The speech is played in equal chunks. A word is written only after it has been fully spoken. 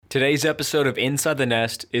Today's episode of Inside the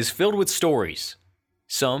Nest is filled with stories.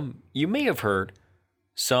 Some you may have heard,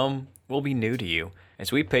 some will be new to you,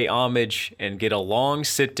 as we pay homage and get a long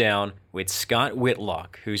sit down with Scott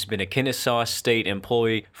Whitlock, who's been a Kennesaw State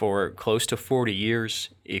employee for close to 40 years.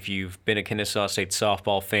 If you've been a Kennesaw State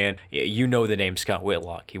softball fan, you know the name Scott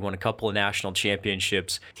Whitlock. He won a couple of national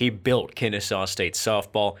championships. He built Kennesaw State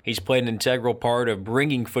softball. He's played an integral part of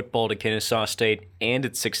bringing football to Kennesaw State and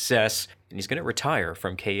its success, and he's going to retire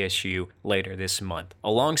from KSU later this month. A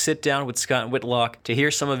long sit down with Scott Whitlock to hear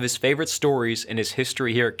some of his favorite stories and his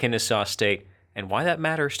history here at Kennesaw State and why that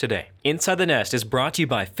matters today. Inside the Nest is brought to you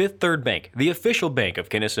by Fifth Third Bank, the official bank of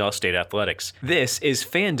Kennesaw State Athletics. This is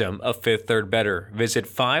Fandom of Fifth Third Better. Visit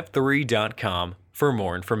 53.com for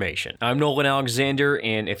more information. I'm Nolan Alexander,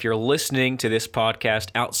 and if you're listening to this podcast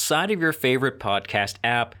outside of your favorite podcast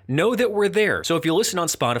app, know that we're there. So if you listen on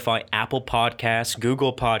Spotify, Apple Podcasts,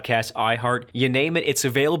 Google Podcasts, iHeart, you name it, it's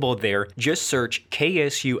available there. Just search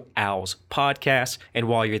KSU Owls Podcast, and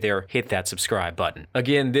while you're there, hit that subscribe button.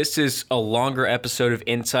 Again, this is a longer episode of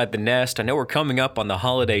Inside the Nest. I know we're coming up on the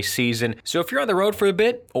holiday season, so if you're on the road for a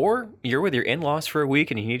bit, or you're with your in-laws for a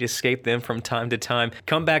week and you need to escape them from time to time,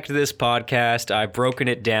 come back to this podcast. I've broken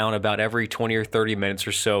it down about every 20 or 30 minutes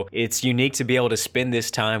or so. It's unique to be able to spend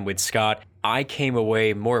this time with Scott. I came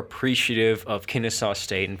away more appreciative of Kennesaw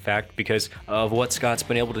State, in fact, because of what Scott's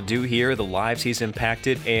been able to do here, the lives he's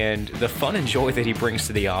impacted, and the fun and joy that he brings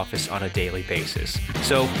to the office on a daily basis.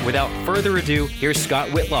 So without further ado, here's Scott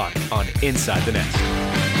Whitlock on Inside the Nest.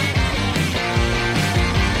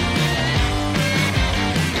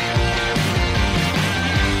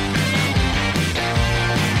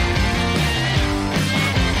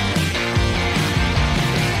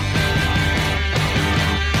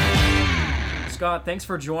 Scott, thanks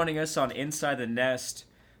for joining us on Inside the Nest.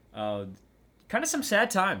 Kind of some sad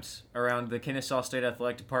times around the Kennesaw State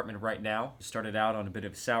Athletic Department right now. Started out on a bit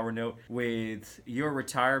of a sour note with your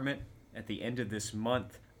retirement at the end of this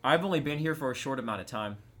month. I've only been here for a short amount of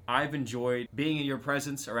time. I've enjoyed being in your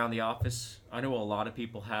presence around the office. I know a lot of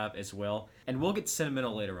people have as well. And we'll get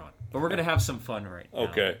sentimental later on. But we're going to have some fun right now.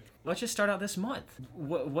 Okay. Let's just start out this month.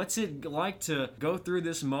 What's it like to go through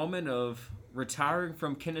this moment of retiring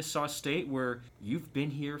from Kennesaw State, where you've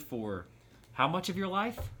been here for how much of your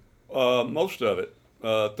life? Most of it,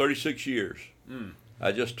 36 years.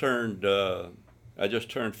 I just turned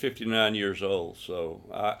 59 years old, so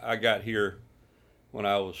I got here when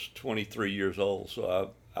I was 23 years old,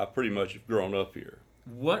 so I pretty much have grown up here.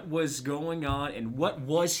 What was going on, and what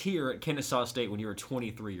was here at Kennesaw State when you were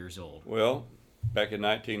 23 years old? Well, back in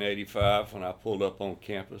 1985, when I pulled up on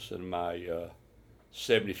campus in my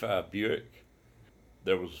 75 Buick,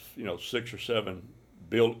 there was 6 or 7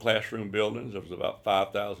 classroom buildings. There was about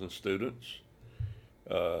 5,000 students.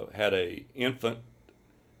 Had a infant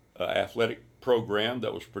athletic program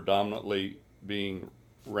that was predominantly being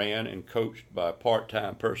ran and coached by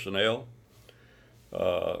part-time personnel.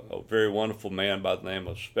 A very wonderful man by the name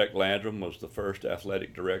of Speck Landrum was the first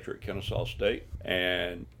athletic director at Kennesaw State,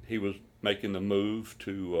 and he was making the move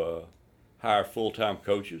to hire full-time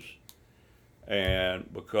coaches.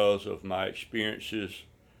 And because of my experiences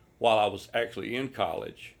while I was actually in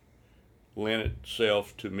college, lent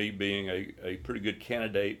itself to me being a pretty good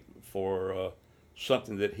candidate for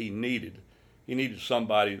something that he needed. He needed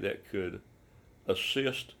somebody that could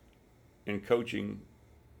assist in coaching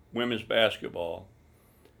women's basketball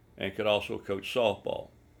and could also coach softball.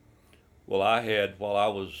 Well, while I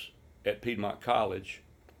was at Piedmont College,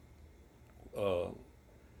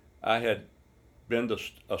 I had been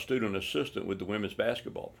a student assistant with the women's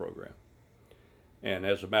basketball program. And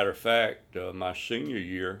as a matter of fact, my senior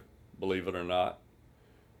year, believe it or not,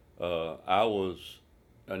 I was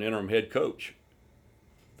an interim head coach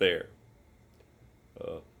there.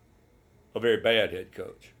 A very bad head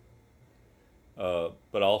coach.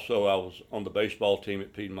 But also I was on the baseball team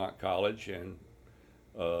at Piedmont College, and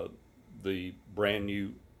the brand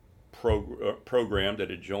new program that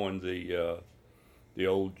had joined the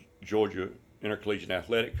old Georgia Intercollegiate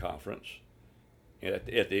Athletic Conference at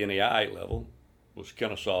the NAIA level was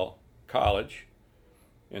Kennesaw College,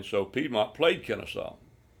 and so Piedmont played Kennesaw,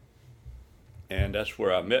 and that's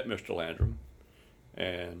where I met Mr. Landrum,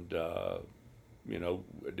 and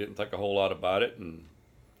didn't think a whole lot about it, and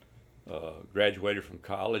graduated from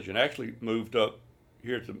college, and actually moved up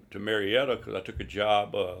here to Marietta because I took a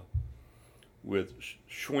job with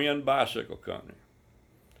Schwinn Bicycle Company.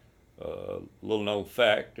 Little known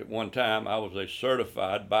fact, at one time I was a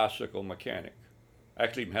certified bicycle mechanic. I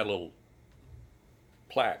actually even had a little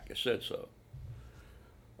plaque that said so.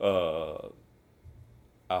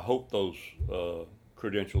 I hope those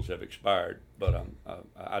credentials have expired, but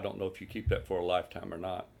I don't know if you keep that for a lifetime or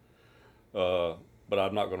not. But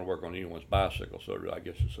I'm not going to work on anyone's bicycle, so I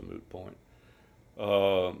guess it's a moot point.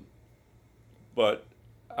 But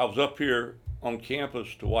I was up here on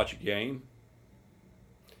campus to watch a game.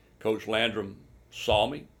 Coach Landrum saw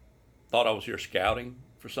me, thought I was here scouting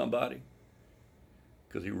for somebody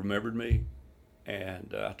because he remembered me.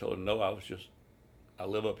 And I told him, no, I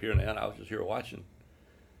live up here now, and I was just here watching.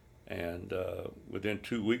 And within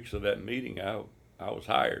 2 weeks of that meeting, I was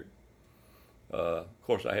hired. Of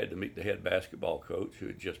course, I had to meet the head basketball coach who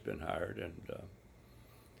had just been hired, and et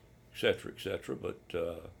cetera, et cetera. But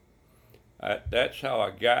that's how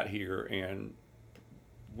I got here. And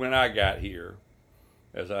when I got here,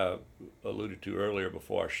 as I alluded to earlier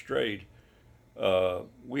before I strayed,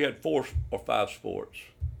 we had 4 or 5 sports.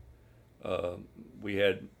 We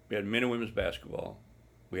had men and women's basketball.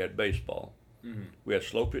 We had baseball. Mm-hmm. We had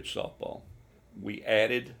slow pitch softball. We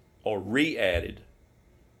added or re-added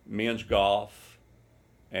men's golf,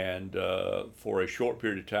 and for a short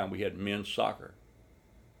period of time we had men's soccer.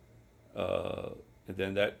 And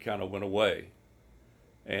then that kind of went away.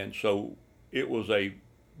 And so it was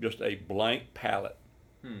just a blank palette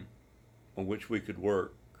on which we could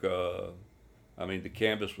work. I mean, the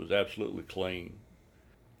canvas was absolutely clean.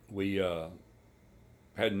 We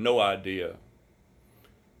had no idea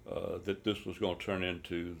that this was going to turn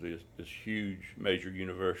into this huge major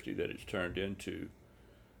university that it's turned into.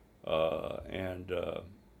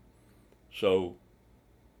 So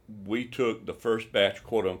we took the first batch,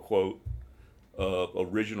 quote unquote, of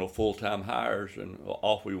original full-time hires, and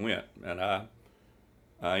off we went. And I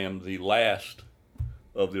am the last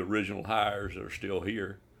of the original hires that are still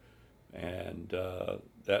here. And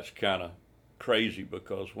that's kind of crazy,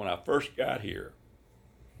 because when I first got here,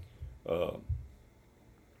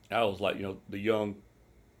 I was like, the young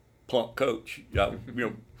plump coach,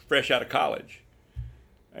 fresh out of college.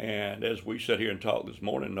 And as we sat here and talked this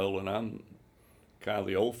morning, Nolan, I'm kind of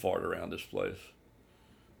the old fart around this place.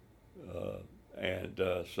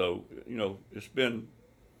 So it's been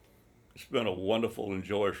a wonderful and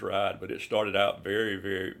joyous ride, but it started out very,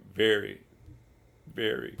 very, very,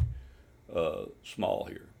 very small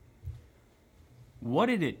here. What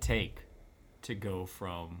did it take to go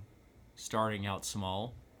from starting out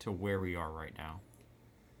small to where we are right now?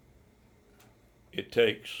 It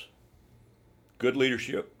takes good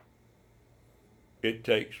leadership. It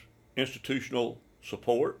takes institutional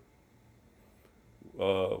support.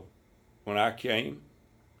 When I came,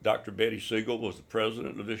 Dr. Betty Siegel was the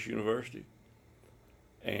president of this university,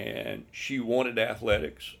 and she wanted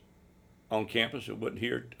athletics on campus. It wasn't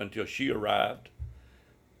here until she arrived.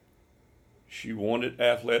 She wanted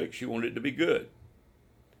athletics. She wanted it to be good.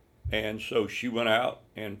 And so she went out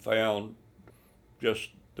and found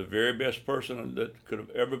just the very best person that could have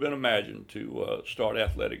ever been imagined to start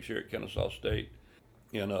athletics here at Kennesaw State,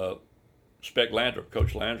 in Spec Landrum,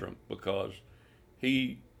 Coach Landrum, because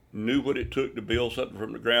he knew what it took to build something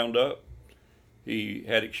from the ground up. He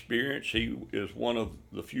had experience. He is one of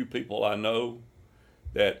the few people I know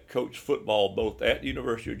that coached football both at the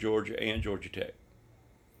University of Georgia and Georgia Tech.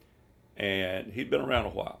 And he'd been around a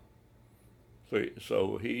while.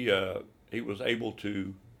 So he was able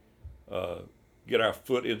to get our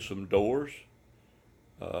foot in some doors.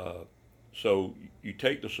 So you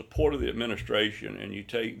take the support of the administration, and you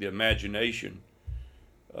take the imagination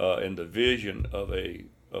and the vision of a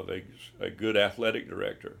good athletic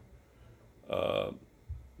director.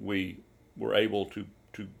 We were able to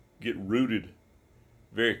get rooted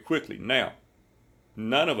very quickly. Now,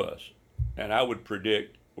 none of us, and I would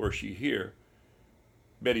predict, were she here,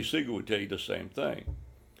 Betty Siegel would tell you the same thing.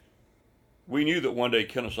 We knew that one day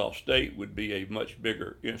Kennesaw State would be a much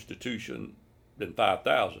bigger institution than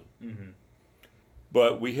 5,000. Mm-hmm.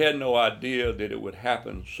 But we had no idea that it would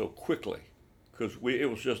happen so quickly, because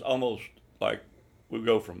it was just almost like we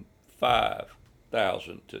go from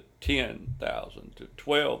 5,000 to 10,000 to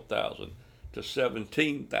 12,000 to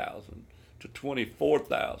 17,000 to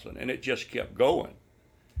 24,000, and it just kept going.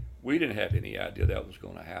 We didn't have any idea that was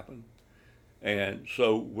going to happen. And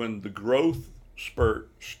so when the growth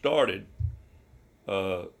spurt started,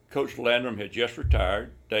 Coach Landrum had just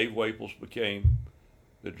retired. Dave Waples became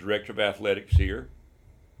the director of athletics here.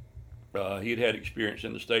 He'd had experience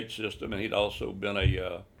in the state system, and he'd also been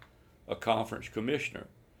a conference commissioner.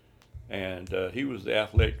 And he was the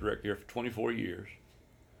athletic director here for 24 years.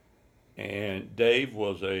 And Dave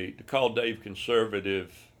was to call Dave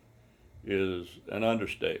conservative is an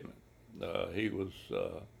understatement. He was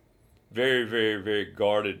very, very, very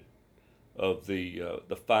guarded of the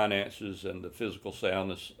finances and the physical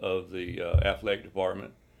soundness of the athletic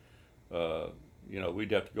department.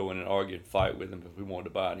 we'd have to go in and argue and fight with him if we wanted to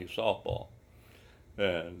buy a new softball.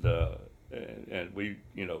 And we,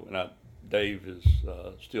 Dave is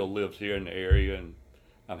still lives here in the area, and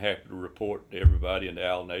I'm happy to report to everybody in the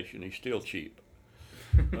Owl Nation he's still cheap.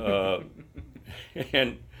 But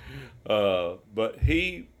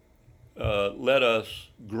he let us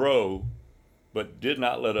grow, but did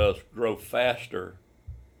not let us grow faster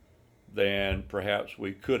than perhaps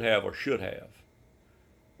we could have or should have.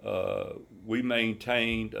 We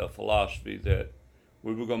maintained a philosophy that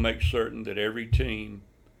we were going to make certain that every team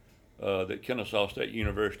that Kennesaw State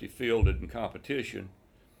University fielded in competition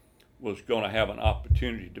was going to have an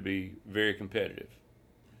opportunity to be very competitive.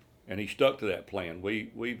 And he stuck to that plan.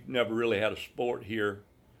 We've never really had a sport here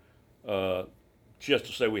just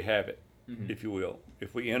to say we have it, if you will.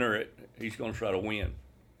 If we enter it, he's going to try to win.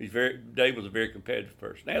 Dave was a very competitive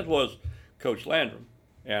person, as was Coach Landrum.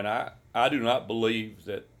 And I do not believe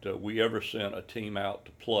that we ever sent a team out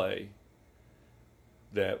to play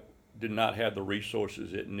that did not have the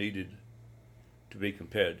resources it needed to be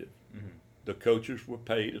competitive. Mm-hmm. The coaches were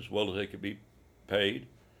paid as well as they could be paid.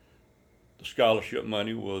 The scholarship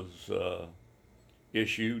money was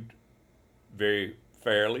issued very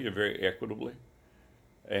fairly and very equitably,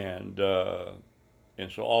 and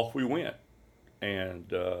so off we went.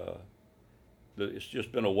 And it's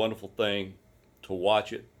just been a wonderful thing to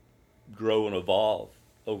watch it grow and evolve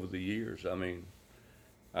over the years. I mean,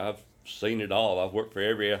 I've seen it all. I've worked for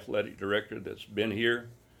every athletic director that's been here.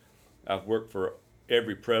 I've worked for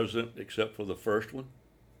every president except for the first one.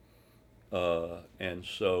 And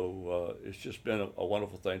so it's just been a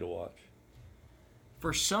wonderful thing to watch.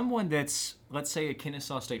 For someone that's, let's say, a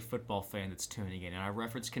Kennesaw State football fan that's tuning in, and I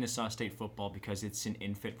reference Kennesaw State football because it's an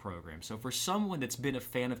infant program. So for someone that's been a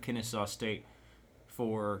fan of Kennesaw State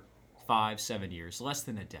for 5-7 years, less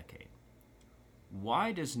than a decade,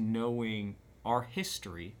 why does knowing our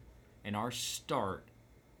history and our start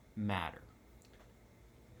matter?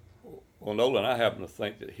 Well, Nolan, I happen to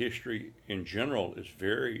think that history in general is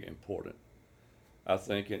very important. I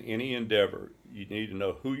think in any endeavor, you need to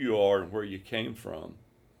know who you are and where you came from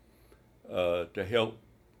to help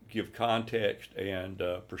give context and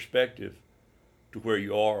perspective to where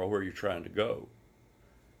you are or where you're trying to go.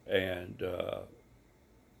 And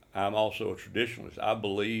I'm also a traditionalist. I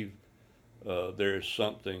believe there is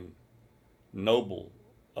something noble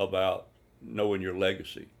about knowing your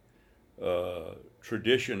legacy.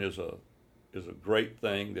 Tradition is a great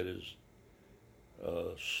thing that is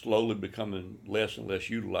slowly becoming less and less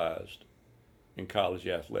utilized in college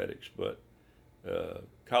athletics, but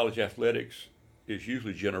college athletics is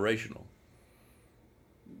usually generational.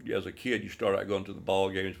 As a kid, you start out going to the ball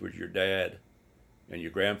games with your dad and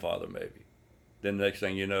your grandfather maybe. Then the next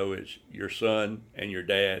thing you know, it's your son and your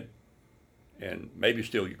dad and maybe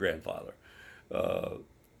still your grandfather.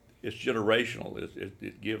 It's generational.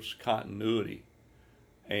 It gives continuity.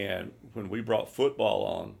 And when we brought football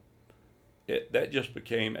on, that just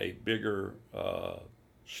became a bigger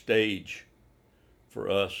stage for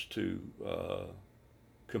us to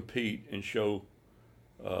compete and show,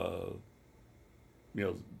 the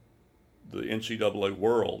NCAA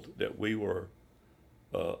world that we were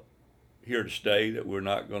here to stay, that we're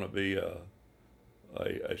not going to be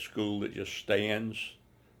a school that just stands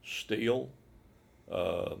still.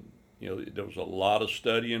 There was a lot of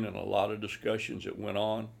studying and a lot of discussions that went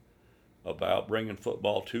on about bringing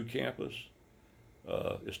football to campus.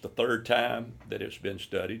 It's the third time that it's been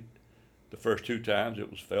studied. The first two times it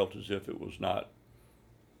was felt as if it was not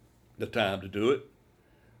the time to do it.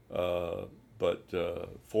 But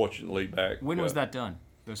fortunately back... When was that done,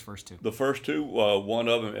 those first two? The first two, one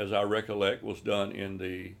of them, as I recollect, was done in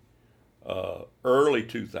the early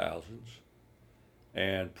 2000s.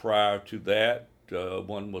 And prior to that,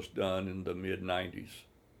 one was done in the mid-90s.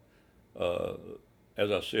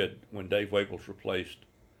 As I said, when Dave Waples replaced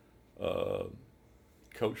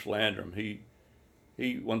Coach Landrum,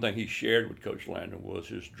 one thing he shared with Coach Landrum was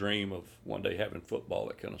his dream of one day having football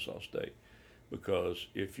at Kennesaw State. Because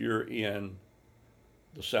if you're in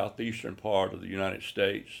the southeastern part of the United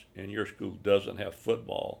States and your school doesn't have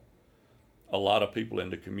football, a lot of people in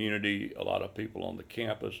the community, a lot of people on the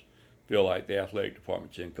campus feel like the athletic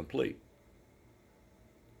department's incomplete.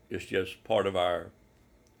 It's just part of our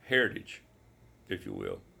heritage, if you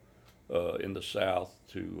will, in the South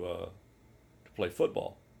to play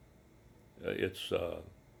football. It's an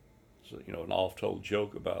oft-told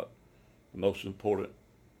joke about the most important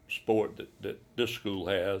sport that this school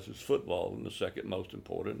has is football, and the second most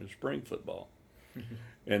important is spring football.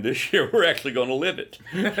 And this year we're actually going to live it.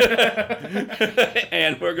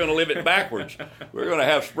 And we're going to live it backwards. We're going to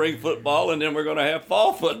have spring football, and then we're going to have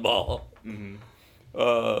fall football. Mm-hmm.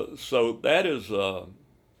 So that is,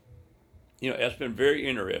 that's been very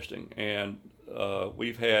interesting, and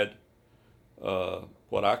we've had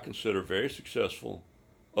what I consider very successful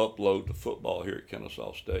upload to football here at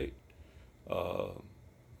Kennesaw State. Uh,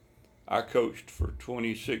 I coached for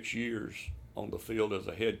 26 years on the field as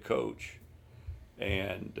a head coach,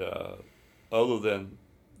 and other than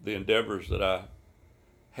the endeavors that I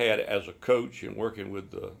had as a coach and working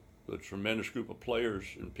with the tremendous group of players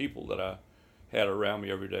and people that I had around me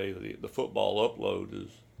every day, the football upload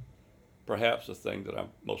is perhaps the thing that I'm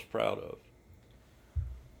most proud of.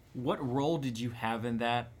 What role did you have in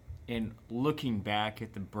that? And looking back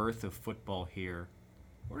at the birth of football here,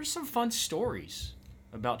 what are some fun stories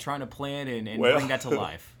about trying to plan and Well, bring that to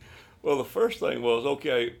life? Well, the first thing was,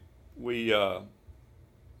 okay, we had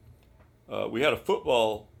a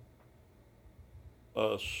football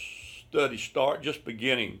study start just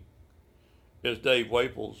beginning as Dave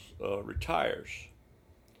Waples retires,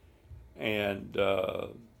 and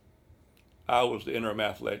I was the interim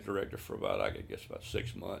athletic director for about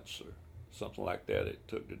 6 months or something like that it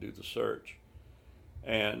took to do the search.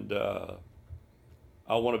 And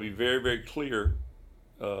I want to be very, very clear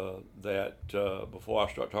that before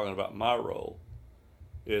I start talking about my role,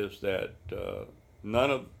 is that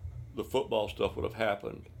none of the football stuff would have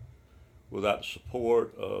happened without the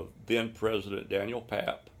support of then President Daniel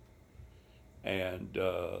Papp and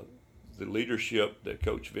the leadership that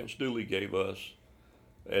Coach Vince Dooley gave us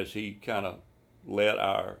as he kind of led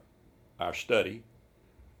our study,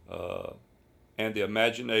 and the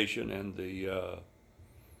imagination and the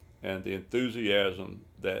enthusiasm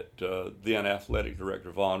that then athletic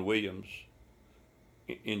director Vaughn Williams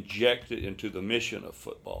injected into the mission of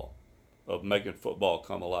football, of making football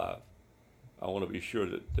come alive. I want to be sure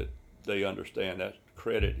that they understand that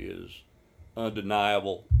credit is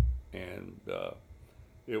undeniable, and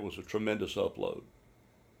it was a tremendous upload.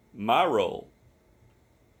 My role,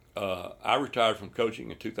 I retired from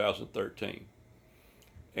coaching in 2013,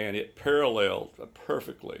 and it paralleled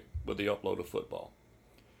perfectly with the upload of football,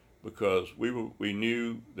 because we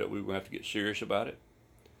knew that we were going to have to get serious about it,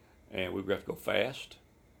 and we were going to have to go fast,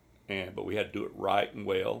 but we had to do it right and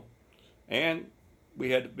well, and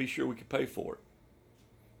we had to be sure we could pay for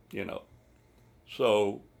it,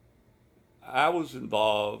 So I was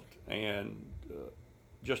involved in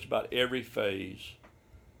just about every phase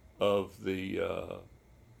of the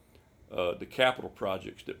capital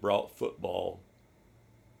projects that brought football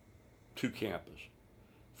to campus,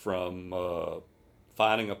 from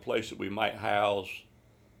finding a place that we might house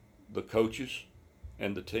the coaches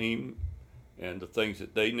and the team and the things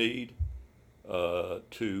that they need,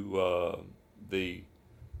 to the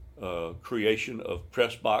creation of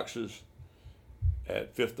press boxes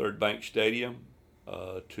at Fifth Third Bank Stadium,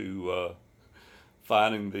 to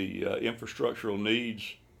finding the infrastructural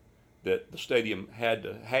needs that the stadium had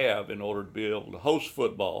to have in order to be able to host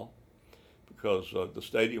football, because the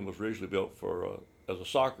stadium was originally built as a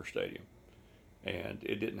soccer stadium, and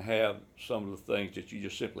it didn't have some of the things that you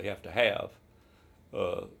just simply have to have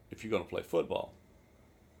if you're going to play football.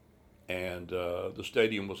 And the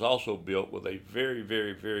stadium was also built with a very,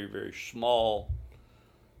 very, very, very small,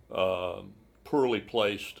 poorly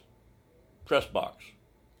placed press box.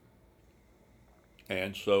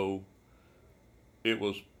 And so it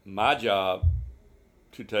was my job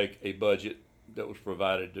to take a budget that was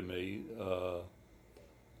provided to me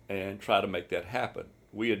and try to make that happen.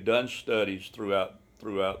 We had done studies throughout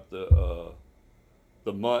the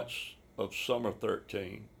months of summer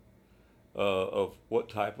 13 of what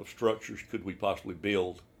type of structures could we possibly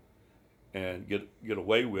build and get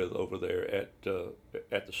away with over there at the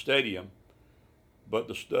stadium. But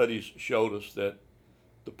the studies showed us that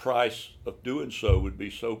the price of doing so would be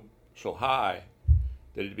so high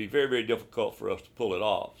that it'd be very, very difficult for us to pull it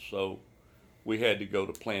off. So we had to go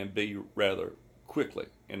to Plan B rather quickly,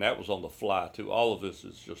 and that was on the fly too. All of this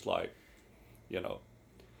is just like,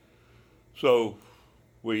 So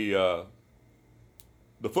we the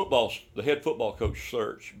head football coach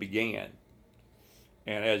search began,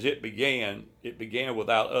 and as it began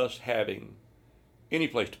without us having any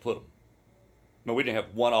place to put them. No, we didn't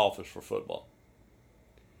have one office for football,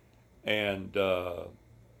 and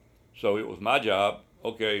so it was my job.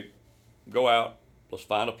 Okay, go out. Let's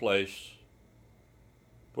find a place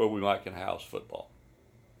where we might can house football,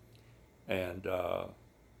 and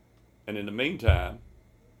in the meantime,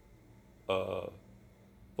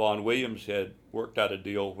 Vaughn Williams had worked out a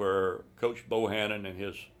deal where Coach Bohannon and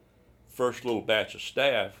his first little batch of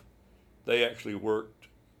staff, they actually worked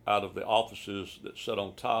out of the offices that sit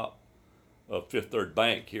on top of Fifth Third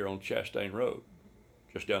Bank here on Chastain Road,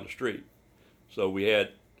 just down the street. So we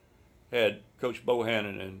had Coach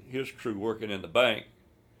Bohannon and his crew working in the bank,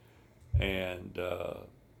 and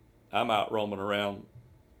I'm out roaming around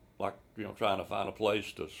like, trying to find a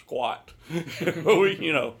place to squat.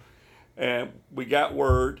 And we got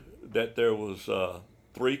word that there was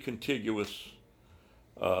 3 contiguous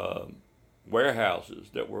warehouses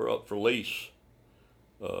that were up for lease,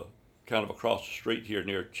 kind of across the street here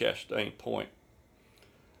near Chastain Point.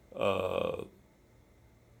 So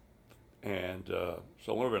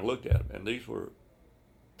I went over and looked at them, and these were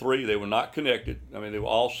 3. They were not connected. I mean, they were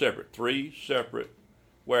all separate, 3 separate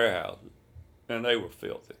warehouses, and they were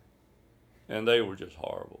filthy, and they were just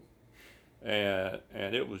horrible, and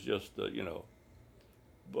it was just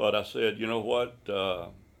But I said, you know what?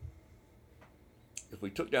 If we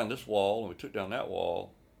took down this wall and we took down that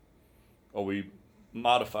wall, or we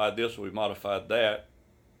modified this or we modified that,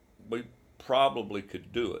 we probably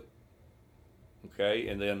could do it. Okay,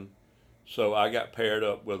 and then so I got paired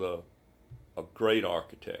up with a great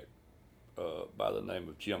architect by the name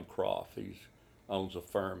of Jim Croft. He owns a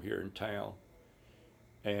firm here in town,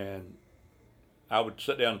 and I would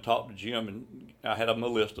sit down and talk to Jim, and I had him a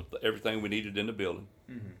list of everything we needed in the building.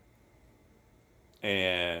 Mm-hmm.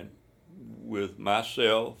 And with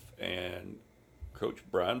myself and Coach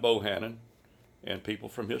Brian Bohannon and people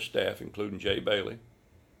from his staff, including Jay Bailey,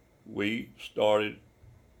 we started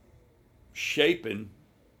shaping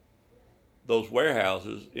those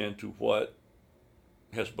warehouses into what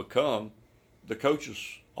has become the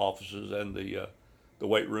coaches' offices and the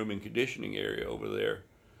weight room and conditioning area over there.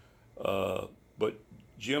 But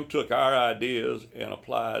Jim took our ideas and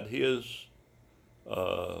applied his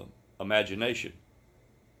imagination,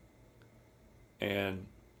 and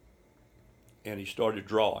he started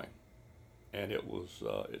drawing, and it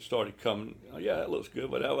started coming. Oh, yeah, that looks good,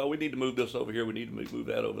 but we need to move this over here. We need to move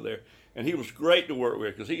that over there. And he was great to work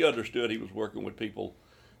with because he understood he was working with people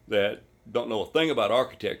that don't know a thing about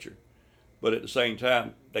architecture, but at the same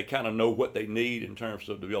time they kind of know what they need in terms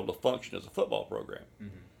of to be able to function as a football program.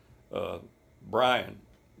 Mm-hmm. Brian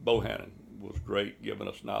Bohannon was great giving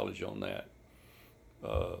us knowledge on that.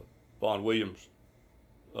 Vaughn Williams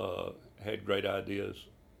had great ideas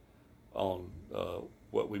on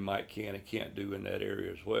what we can and can't do in that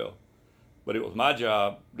area as well. But it was my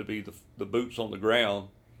job to be the boots on the ground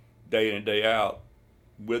day in and day out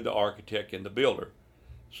with the architect and the builder.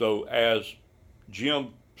 So as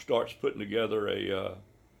Jim starts putting together a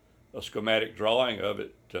schematic drawing of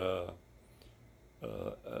it,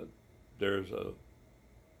 there's a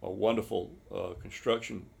wonderful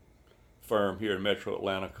construction firm here in Metro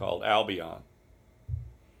Atlanta called Albion.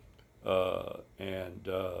 And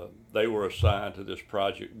they were assigned to this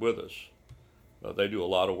project with us. They do a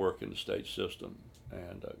lot of work in the state system.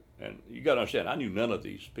 And you got to understand, I knew none of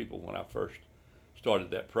these people when I first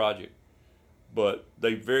started that project, but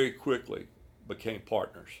they very quickly became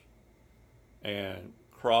partners. And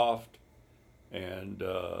Croft and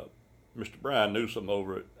Mr. Brian Newsom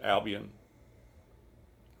over at Albion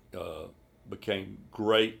became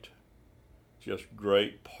just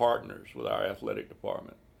great partners with our athletic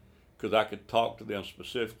department, because I could talk to them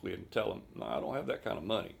specifically and tell them, no, I don't have that kind of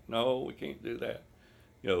money. No, we can't do that.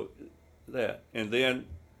 That. And then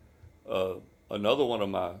another one of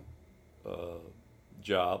my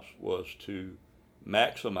jobs was to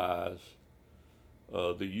maximize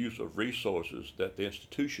the use of resources that the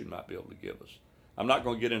institution might be able to give us. I'm not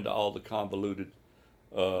going to get into all the convoluted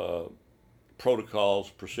protocols,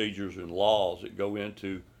 procedures, and laws that go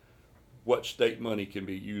into what state money can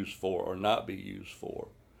be used for or not be used for.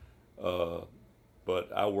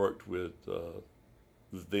 But I worked with the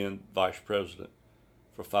then Vice President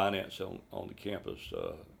for Finance on the campus,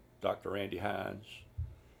 Dr. Andy Hines,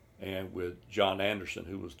 and with John Anderson,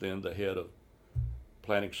 who was then the head of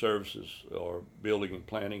planning services or building and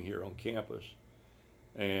planning here on campus.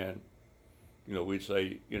 And, we'd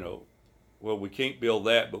say, well, we can't build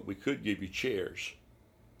that, but we could give you chairs,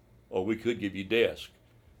 or we could give you desks,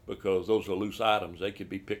 because those are loose items. They could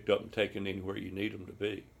be picked up and taken anywhere you need them to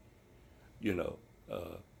be.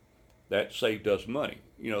 That saved us money,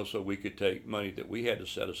 so we could take money that we had to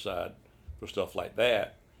set aside for stuff like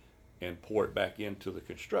that and pour it back into the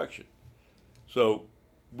construction. So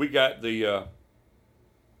we got the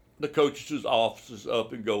coaches' offices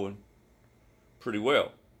up and going pretty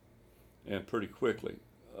well and pretty quickly.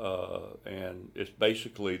 And it's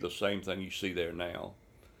basically the same thing you see there now.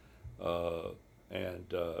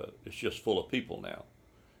 And it's just full of people now.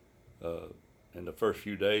 In the first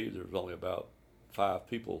few days, there was only about 5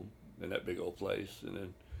 people in that big old place. And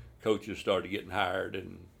then coaches started getting hired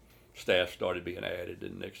and staff started being added.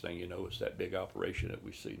 And next thing you know, it's that big operation that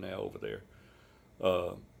we see now over there.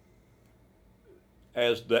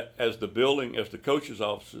 as the coaches'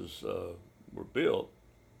 offices were built,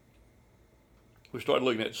 we started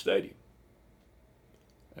looking at the stadium,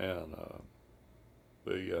 and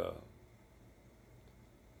we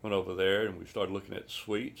went over there and we started looking at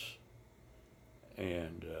suites,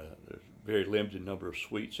 and there's a very limited number of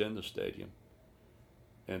suites in the stadium.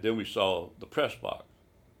 And then we saw the press box.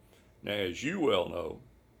 Now, as you well know,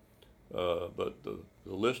 but the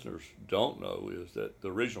listeners don't know, is that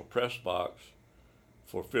the original press box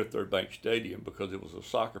for Fifth Third Bank Stadium, because it was a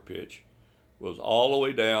soccer pitch, was all the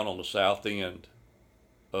way down on the south end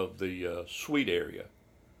of the suite area.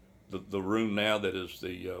 The room now that is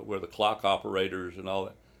the where the clock operators and all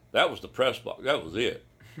that. That was the press box. That was it.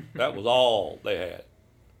 That was all they had.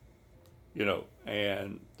 You know,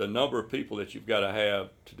 and the number of people that you've got to have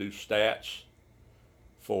to do stats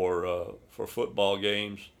for football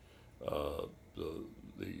games, the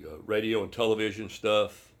radio and television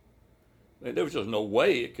stuff. There was just no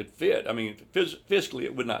way it could fit. I mean, physically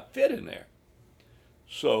it would not fit in there.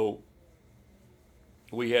 So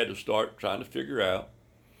we had to start trying to figure out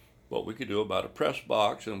what we could do about a press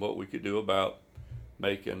box and what we could do about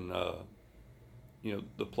making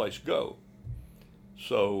the place go.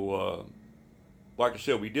 So like I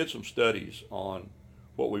said, we did some studies on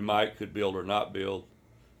what we could build or not build.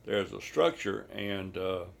 There's a structure, and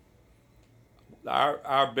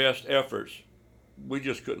our best efforts, we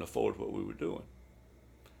just couldn't afford what we were doing.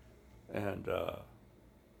 And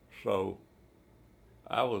so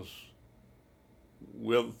I was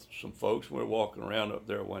with some folks, and we were walking around up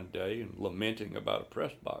there one day and lamenting about a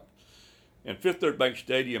press box. And Fifth Third Bank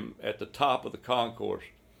Stadium, at the top of the concourse,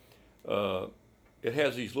 it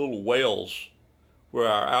has these little wells where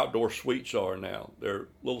our outdoor suites are now. They're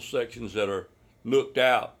little sections that are looked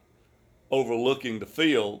out, overlooking the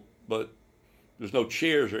field, but there's no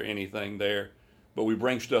chairs or anything there. But we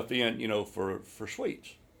bring stuff in, for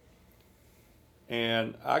suites.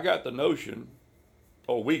 And we got the notion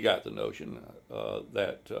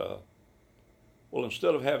that,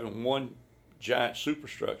 instead of having one giant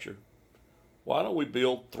superstructure, why don't we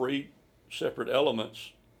build 3 separate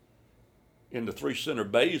elements in the 3 center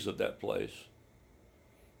bays of that place?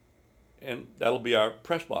 And that'll be our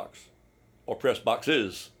press box, or press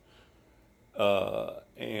boxes.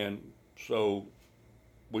 And so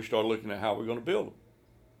we started looking at how we're going to build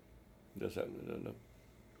them.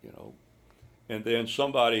 And then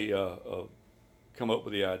somebody come up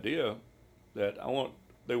with the idea that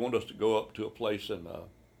they want us to go up to a place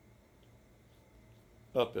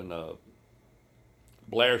up in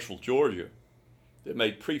Blairsville, Georgia, that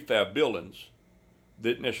made prefab buildings.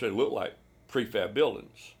 Didn't necessarily look like prefab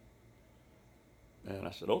buildings. And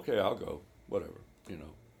I said, okay, I'll go, whatever.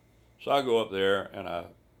 So I go up there and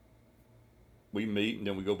we meet, and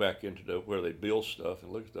then we go back into where they build stuff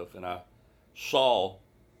and look at stuff, and I saw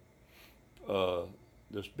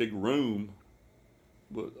this big room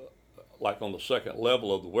like on the second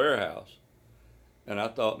level of the warehouse, and I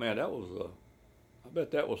thought, man, I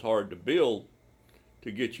bet that was hard to build,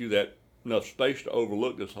 to get you that enough space to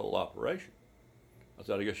overlook this whole operation. I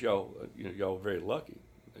said, I guess y'all were very lucky.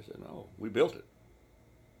 They said, no, we built it.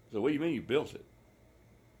 I said, what do you mean you built it?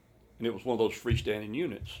 And it was one of those freestanding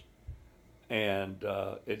units. And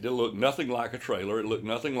it did look nothing like a trailer. It looked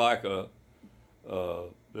nothing like this,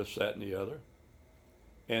 that, and the other.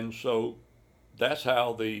 And so that's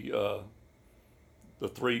how the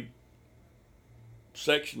 3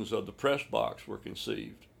 sections of the press box were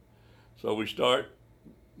conceived. So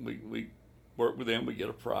we work with them, we get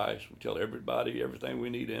a price, we tell everybody everything we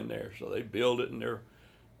need in there. So they build it, and they're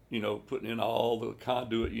putting in all the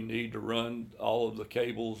conduit you need to run all of the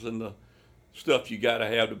cables and the stuff you got to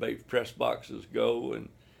have to make press boxes go, and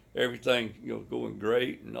everything going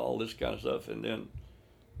great and all this kind of stuff. And then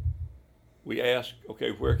we ask,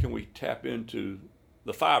 okay, where can we tap into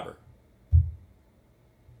the fiber?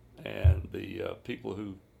 And the people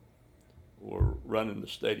who were running the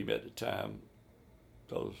stadium at the time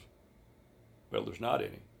told us, well, there's not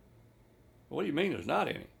any. What do you mean there's not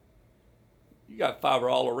any? You got fiber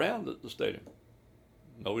all around the stadium.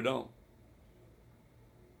 No, we don't.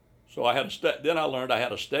 So then I learned I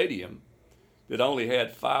had a stadium that only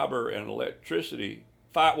had fiber and electricity,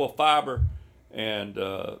 fiber and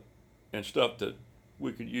stuff that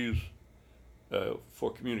we could use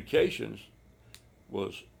for communications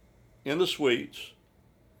was in the suites,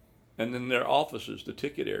 and then their offices, the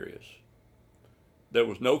ticket areas. There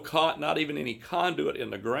was not even any conduit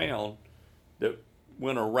in the ground that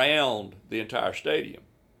went around the entire stadium.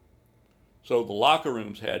 So the locker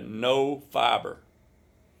rooms had no fiber.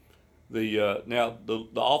 Now the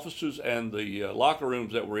offices and the locker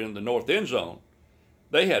rooms that were in the north end zone,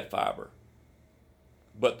 they had fiber.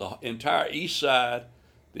 But the entire east side,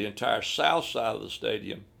 the entire south side of the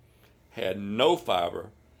stadium had no fiber,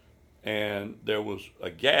 and there was a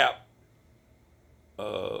gap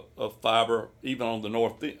of fiber even on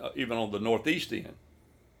the northeast end.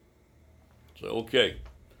 So okay,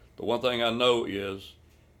 the one thing I know is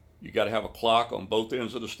you got to have a clock on both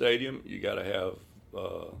ends of the stadium. You got to have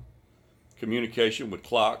communication with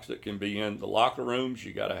clocks that can be in the locker rooms.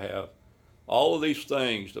 You got to have all of these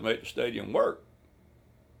things to make the stadium work.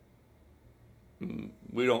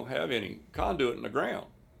 We don't have any conduit in the ground.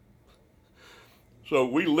 So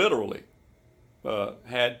we literally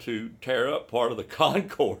had to tear up part of the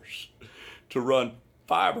concourse to run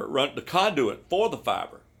the conduit for the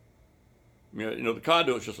fiber. You know, the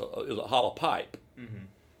conduit is a hollow pipe. Mm-hmm.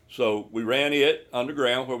 So we ran it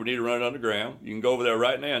underground where we need to run it underground. You can go over there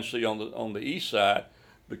right now and see on the east side,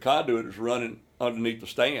 the conduit is running underneath the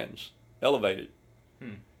stands, elevated.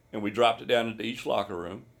 And we dropped it down into each locker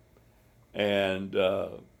room. And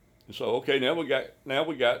so okay, now we got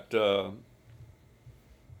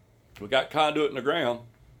conduit in the ground,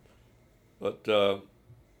 but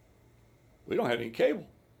we don't have any cable.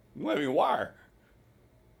 We don't have any wire.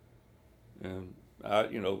 And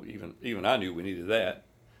even I knew we needed that.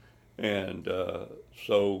 And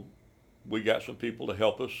so we got some people to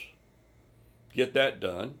help us get that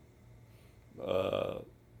done.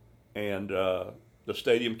 And the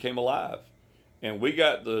stadium came alive. And we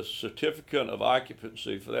got the certificate of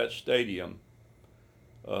occupancy for that stadium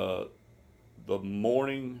the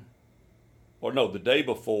day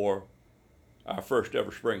before our first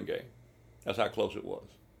ever spring game. That's how close it was.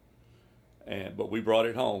 But we brought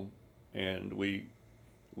it home, and we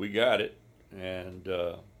got it. And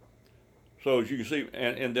so as you can see,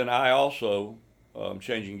 and then I also,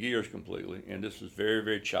 changing gears completely, and this is very,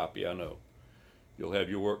 very choppy, I know. You'll have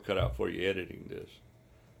your work cut out for you editing this.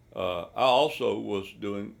 I also was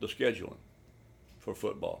doing the scheduling for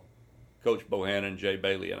football. Coach Bohannon, Jay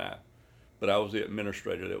Bailey, and I. But I was the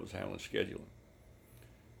administrator that was handling scheduling.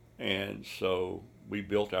 And so we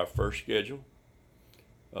built our first schedule,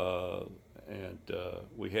 and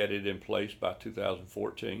we had it in place by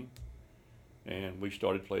 2014. And we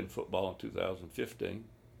started playing football in 2015.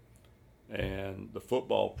 And the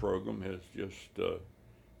football program has just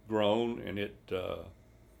grown, and it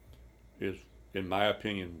is, in my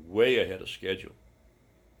opinion, way ahead of schedule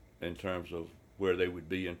in terms of where they would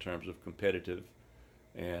be in terms of competitive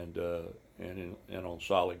and on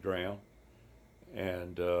solid ground.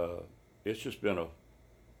 And it's just been a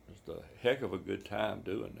heck of a good time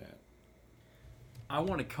doing that. I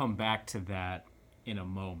want to come back to that in a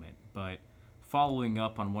moment, but following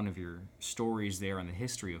up on one of your stories there on the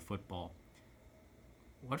history of football,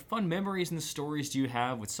 what fun memories and stories do you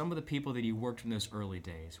have with some of the people that you worked in those early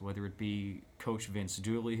days, whether it be Coach Vince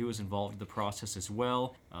Dooley, who was involved in the process as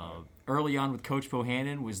well? Early on with Coach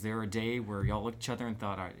Bohannon, was there a day where y'all looked at each other and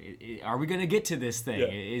thought, are we going to get to this thing? Yeah.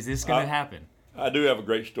 Is this going to happen? I do have a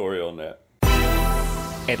great story on that.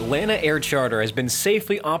 Atlanta Air Charter has been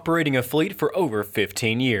safely operating a fleet for over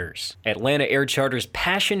 15 years. Atlanta Air Charter's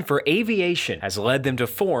passion for aviation has led them to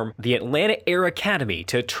form the Atlanta Air Academy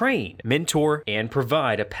to train, mentor, and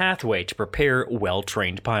provide a pathway to prepare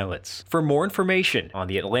well-trained pilots. For more information on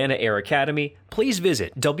the Atlanta Air Academy, please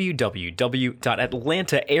visit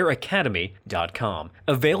www.atlantaairacademy.com.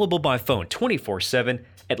 Available by phone 24/7,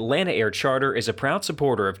 Atlanta Air Charter is a proud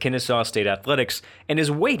supporter of Kennesaw State Athletics and is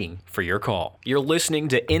waiting for your call. You're listening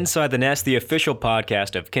to Inside the Nest, the official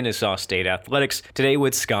podcast of Kennesaw State Athletics, today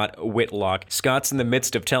with Scott Whitlock. Scott's in the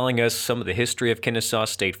midst of telling us some of the history of Kennesaw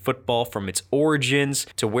State football from its origins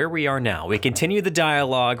to where we are now. We continue the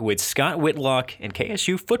dialogue with Scott Whitlock and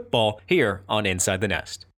KSU football here on Inside the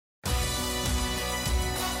Nest.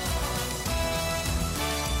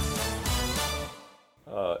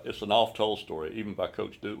 It's an oft-told story, even by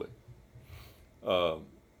Coach Dooley.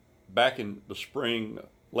 Back in the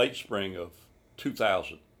late spring of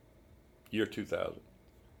 2000, year 2000,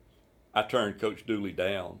 I turned Coach Dooley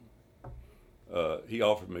down. He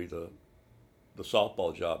offered me the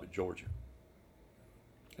softball job at Georgia.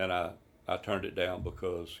 And I turned it down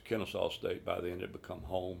because Kennesaw State, by then, had become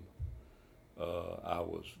home. I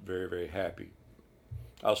was very, very happy.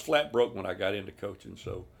 I was flat broke when I got into coaching,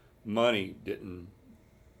 so money didn't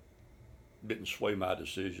sway my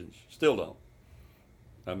decisions. Still don't.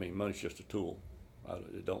 I mean, money's just a tool.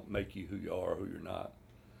 It don't make you who you are or who you're not.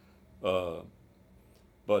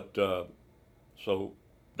 So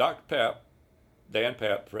Dr. Papp, Dan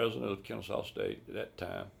Papp, president of Kennesaw State at that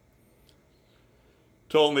time,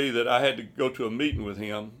 told me that I had to go to a meeting with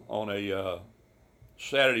him on a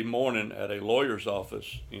Saturday morning at a lawyer's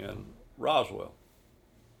office in Roswell.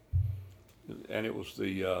 and it was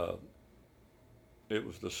the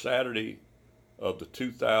Saturday of the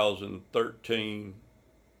 2013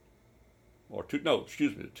 the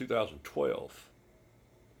 2012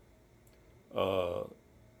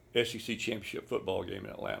 SEC championship football game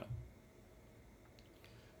in Atlanta.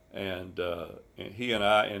 And he and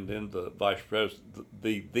I, and then the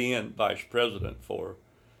then vice president for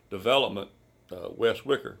development, Wes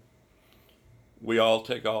Wicker, we all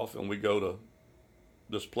take off and we go to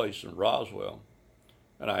this place in Roswell.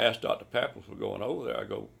 And I asked Dr. Pappas, we're going over there. I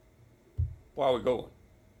go, why are we going?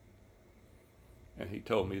 And he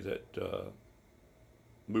told me that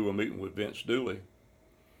we were meeting with Vince Dooley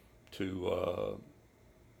to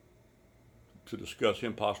discuss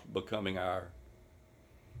him possibly becoming our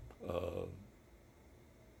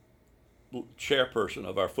chairperson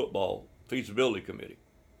of our football feasibility committee.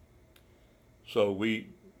 So we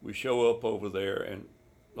show up over there, and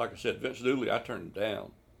like I said, Vince Dooley, I turned him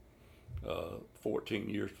down 13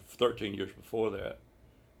 years before that.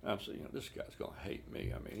 And I'm saying, this guy's going to hate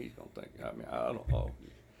me. I mean, he's going to think, I don't know.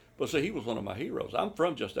 But see, he was one of my heroes. I'm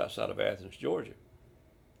from just outside of Athens, Georgia.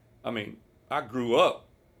 I mean, I grew up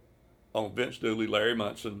on Vince Dooley, Larry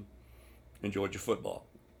Munson, and Georgia football.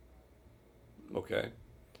 Okay?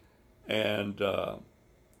 And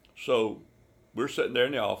so we're sitting there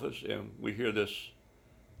in the office, and we hear this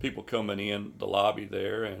people coming in the lobby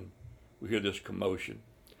there, and we hear this commotion.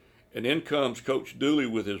 And in comes Coach Dooley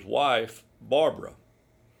with his wife, Barbara.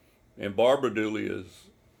 And Barbara Dooley is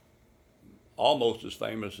almost as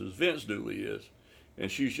famous as Vince Dooley is. And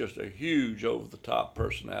she's just a huge over-the-top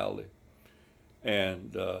personality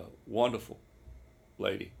and wonderful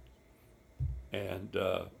lady. And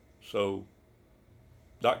so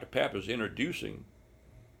Dr. Pappas is introducing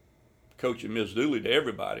Coach and Ms. Dooley to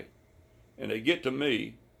everybody. And they get to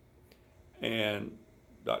me, and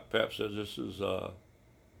Dr. Pappas says, this is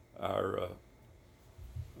our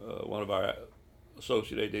one of our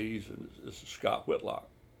associate ADs, and this is Scott Whitlock.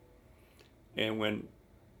 And when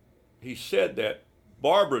he said that,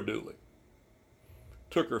 Barbara Dooley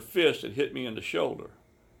took her fist and hit me in the shoulder.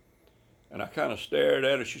 And I kind of stared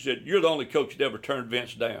at her. She said, you're the only coach that ever turned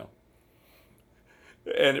Vince down.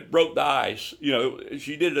 And it broke the ice.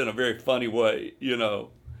 She did it in a very funny way,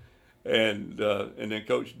 And then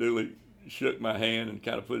Coach Dooley shook my hand and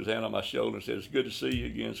kind of put his hand on my shoulder and said, it's good to see you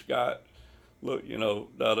again, Scott. Look,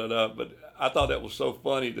 da-da-da. But I thought that was so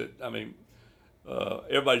funny that,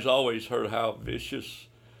 everybody's always heard how vicious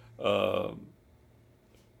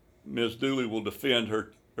Ms. Dooley will defend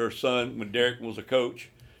her son when Derek was a coach.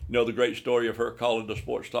 The great story of her calling the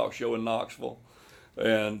sports talk show in Knoxville.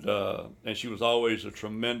 And she was always a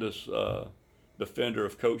tremendous defender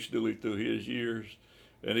of Coach Dooley through his years.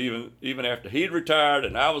 And even after he'd retired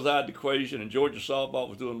and I was out of the equation and Georgia softball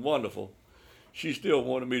was doing wonderful, she still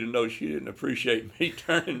wanted me to know she didn't appreciate me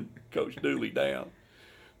turning Coach Dooley down.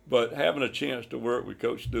 But having a chance to work with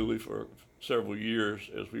Coach Dooley for several years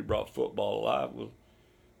as we brought football alive was,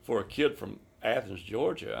 for a kid from Athens,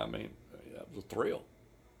 Georgia, that was a thrill.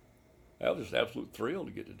 That was just an absolute thrill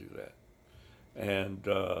to get to do that. And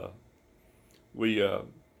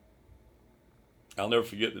I'll never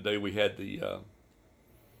forget the day we had the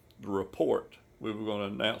report. We were going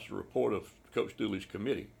to announce the report of Coach Dooley's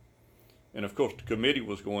committee. And of course, the committee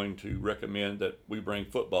was going to recommend that we bring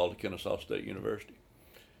football to Kennesaw State University.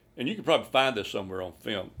 And you can probably find this somewhere on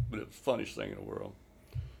film, but it's the funniest thing in the world.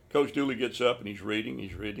 Coach Dooley gets up and he's reading,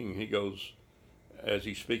 and he goes, as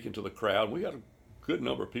he's speaking to the crowd, we had a good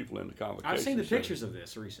number of people in the convocation. I've seen the pictures of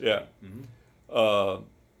this recently. Yeah. Mm-hmm.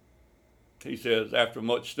 He says, after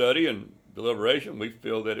much study and deliberation, we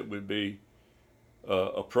feel that it would be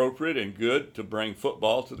appropriate and good to bring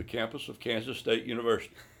football to the campus of Kansas State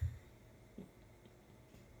University.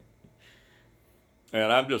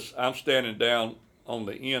 And I'm standing down on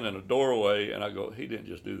the end in a doorway, and I go, he didn't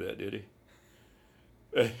just do that, did he?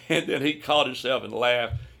 And then he caught himself and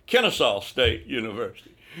laughed, Kennesaw State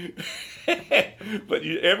University. But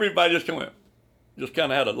everybody just kind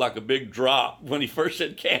of had like a big drop when he first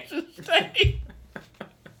said Kansas State.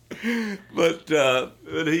 But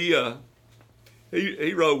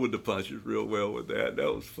he rolled with the punches real well with that.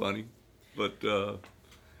 That was funny. But and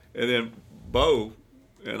then Bo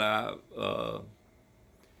and I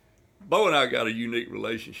got a unique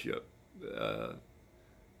relationship.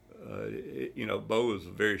 Bo is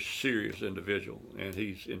a very serious individual, and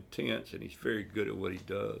he's intense, and he's very good at what he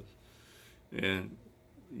does. And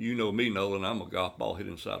you know me, Nolan, I'm a golf ball hit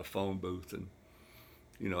inside a phone booth, and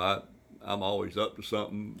I'm always up to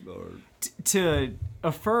something. To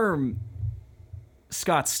affirm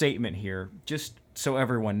Scott's statement here, just so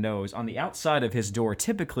everyone knows, on the outside of his door,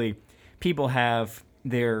 typically people have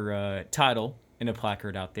their title in a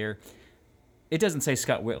placard out there. It doesn't say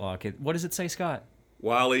Scott Whitlock. What does it say, Scott?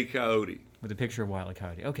 Wile E. Coyote. With a picture of Wile E.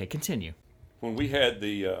 Coyote. Okay, continue. When we had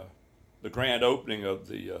the grand opening of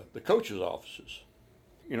the coaches' offices,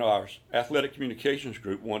 our athletic communications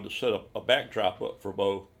group wanted to set up a backdrop up for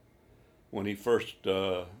Bo when he first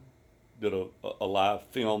did a live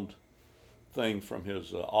filmed thing from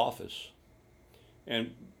his office.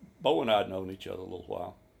 And Bo and I had known each other a little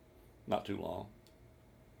while, not too long.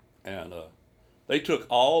 And they took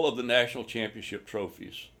all of the national championship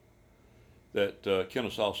trophies that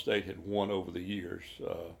Kennesaw State had won over the years.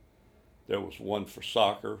 There was one for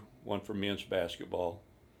soccer, one for men's basketball,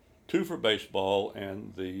 2 for baseball,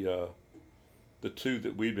 and the 2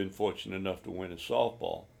 that we'd been fortunate enough to win in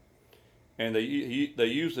softball. And they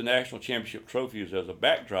used the national championship trophies as a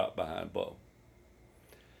backdrop behind Bo.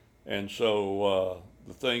 And so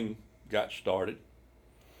the thing got started,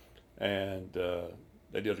 and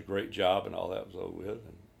they did a great job, and all that was over with,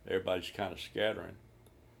 and everybody's kind of scattering.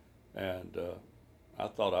 And I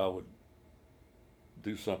thought I would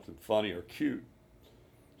do something funny or cute.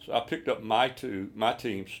 So I picked up my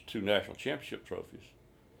team's 2 national championship trophies,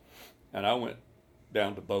 and I went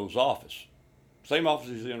down to Bo's office, same office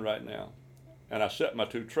he's in right now, and I set my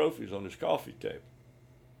 2 trophies on his coffee table,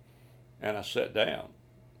 and I sat down,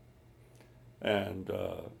 and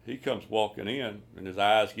he comes walking in, and his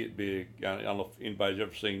eyes get big. I don't know if anybody's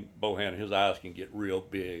ever seen Bohannon. His eyes can get real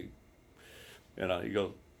big, and he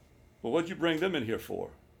goes, "Well, what'd you bring them in here for?"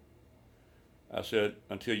 I said,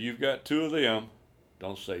 "Until you've got 2 of them,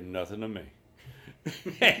 don't say nothing to me."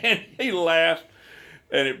 And he laughed,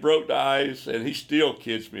 and it broke the ice, and he still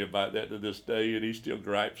kids me about that to this day, and he still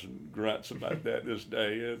gripes and grunts about that this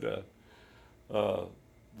day. And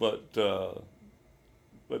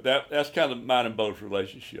but that's kind of mine and Bo's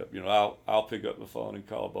relationship. I'll pick up the phone and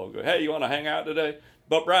call Bo, go, "Hey, you want to hang out today?"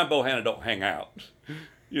 But Brian Bohannon don't hang out,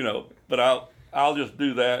 But I'll just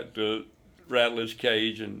do that to rattle his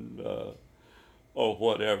cage and or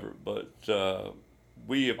whatever. But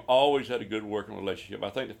we have always had a good working relationship. I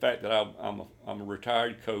think the fact that I'm a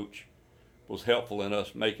retired coach was helpful in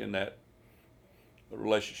us making that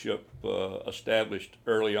relationship established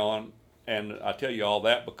early on. And I tell you all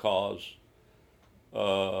that because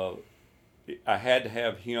I had to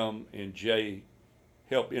have him and Jay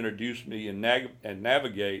help introduce me and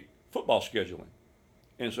navigate football scheduling.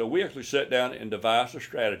 And so we actually sat down and devised a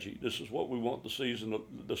strategy. This is what we want the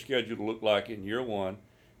schedule to look like in year 1,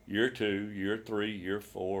 year 2, year 3, year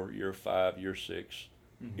 4, year 5, year 6.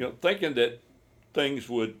 Mm-hmm. Thinking that things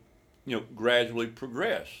would, gradually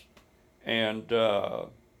progress. And,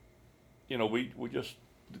 we just,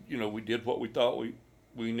 we did what we thought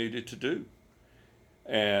we needed to do.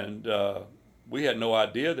 And we had no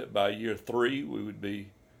idea that by year 3 we would be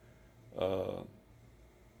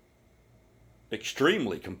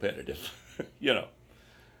extremely competitive,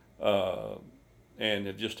 and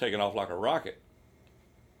have just taken off like a rocket.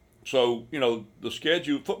 So,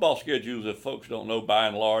 the football schedules, if folks don't know, by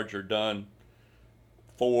and large are done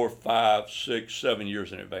 4, 5, 6, 7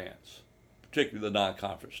 years in advance, particularly the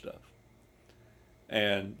non-conference stuff.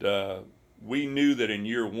 And we knew that in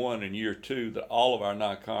year 1 and year 2 that all of our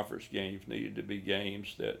non-conference games needed to be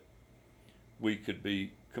games that we could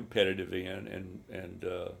be competitive in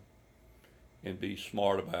and be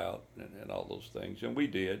smart about and all those things, and we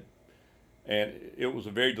did. And it was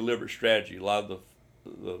a very deliberate strategy. A lot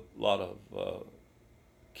of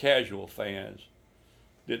casual fans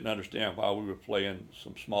didn't understand why we were playing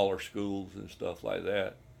some smaller schools and stuff like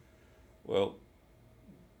that. Well,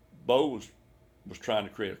 Bo was trying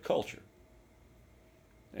to create a culture,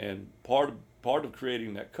 and part of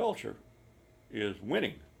creating that culture is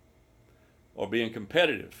winning or being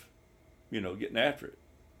competitive, getting after it.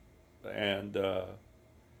 And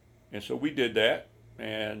so we did that,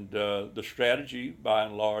 and the strategy by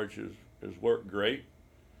and large has worked great.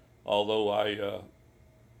 Although I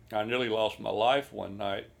nearly lost my life one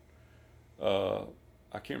night. I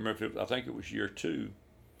can't remember I think it was year 2.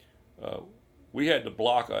 We had to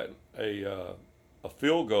block a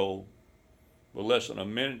field goal with less than a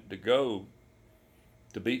minute to go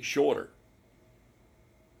to beat Shorter,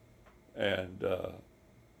 and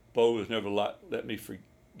Bo has never let me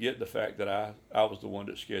forget the fact that I was the one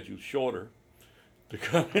that scheduled Shorter to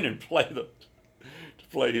come in and play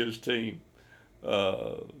his team.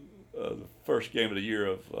 The first game of the year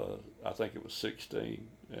of I think it was 16,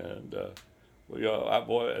 and I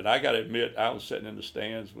got to admit I was sitting in the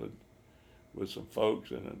stands with some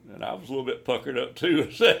folks, and I was a little bit puckered up too.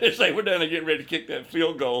 They were down there getting ready to kick that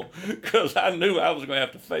field goal because I knew I was going to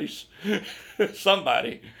have to face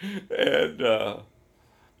somebody, and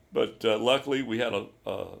But luckily, we had a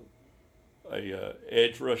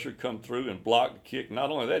edge rusher come through and block the kick.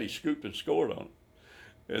 Not only that, he scooped and scored on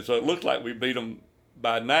it. And so it looked like we beat them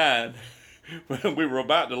by 9 when we were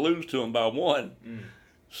about to lose to them by 1.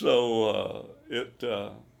 So it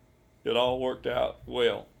all worked out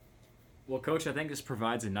well. Well, Coach, I think this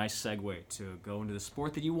provides a nice segue to go into the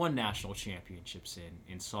sport that you won national championships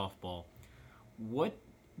in softball. What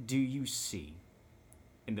do you see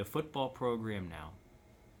in the football program now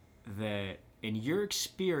that, in your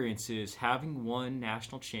experiences having won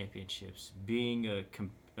national championships, being a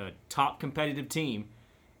top competitive team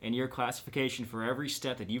in your classification for every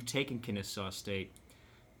step that you've taken Kennesaw State,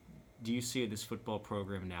 do you see this football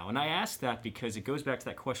program now? And I ask that because it goes back to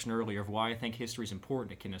that question earlier of why I think history is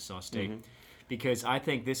important at Kennesaw State. Because I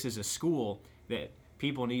think this is a school that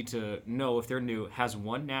people need to know, if they're new, has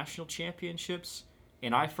won national championships,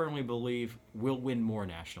 and I firmly believe will win more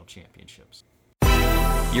national championships.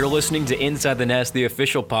 You're listening to Inside the Nest, the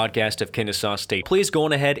official podcast of Kennesaw State. Please go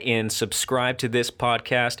on ahead and subscribe to this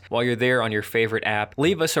podcast while you're there on your favorite app.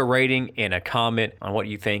 Leave us a rating and a comment on what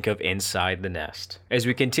you think of Inside the Nest. As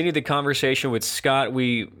we continue the conversation with Scott,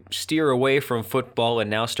 we steer away from football and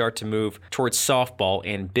now start to move towards softball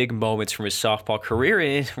and big moments from his softball career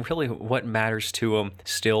and really what matters to him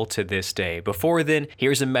still to this day. Before then,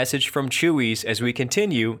 here's a message from Chuy's as we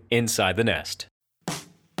continue Inside the Nest.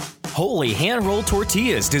 Holy hand-rolled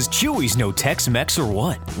tortillas. Does Chuy's know Tex-Mex or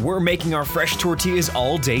what? We're making our fresh tortillas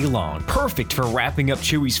all day long, perfect for wrapping up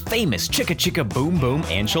Chuy's famous Chicka Chicka Boom Boom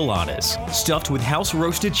enchiladas. Stuffed with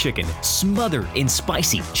house-roasted chicken, smothered in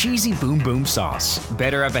spicy, cheesy Boom Boom sauce.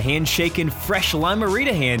 Better have a hand-shaken, fresh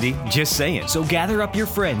Lime-A-Rita handy, just saying. So gather up your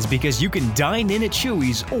friends because you can dine in at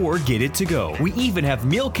Chuy's or get it to go. We even have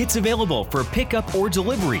meal kits available for pickup or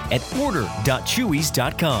delivery at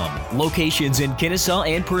order.chuys.com. Locations in Kennesaw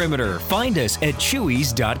and Perimeter. Find us at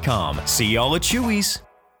Chuy's.com. See y'all at Chuy's.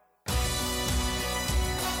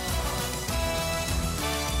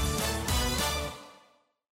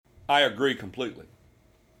 I agree completely.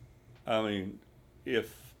 I mean,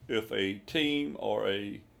 if a team or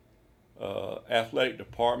a athletic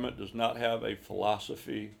department does not have a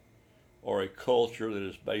philosophy or a culture that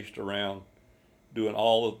is based around doing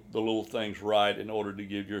all of the little things right in order to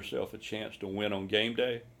give yourself a chance to win on game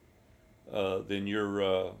day, then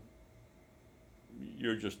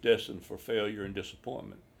you're just destined for failure and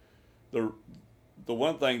disappointment. The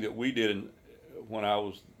one thing that we did when I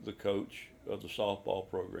was the coach of the softball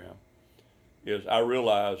program is I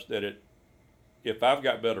realized that if I've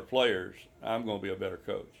got better players, I'm going to be a better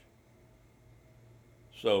coach.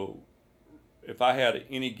 So if I had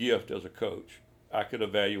any gift as a coach, I could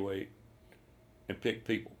evaluate and pick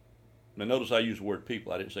people. Now notice I use the word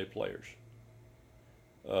people, I didn't say players.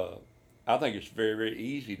 I think it's very, very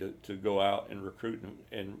easy to go out and recruit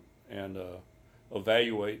and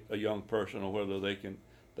evaluate a young person on whether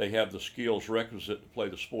they have the skills requisite to play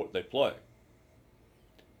the sport they play.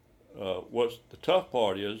 What's the tough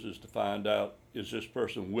part is to find out, is this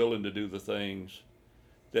person willing to do the things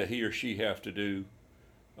that he or she have to do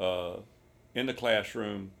in the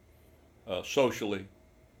classroom, socially,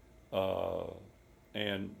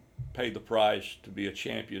 and pay the price to be a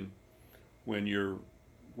champion when you're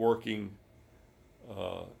working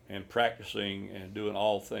and practicing and doing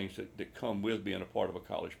all things that come with being a part of a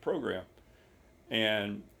college program.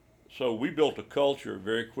 And so we built a culture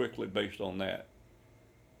very quickly based on that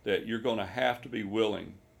you're going to have to be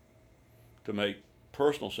willing to make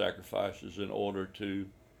personal sacrifices in order to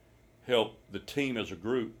help the team as a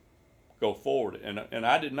group go forward. And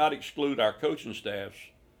I did not exclude our coaching staffs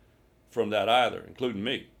from that either, including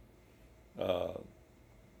me.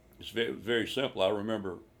 It's very, very simple. I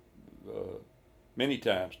remember many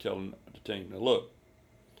times telling the team, now look,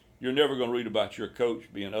 you're never going to read about your coach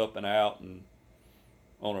being up and out and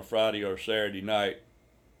on a Friday or a Saturday night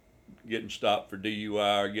getting stopped for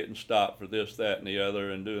DUI or getting stopped for this, that, and the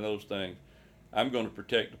other and doing those things. I'm going to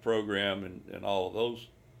protect the program and all of those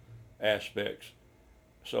aspects.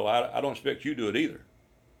 So I don't expect you to do it either.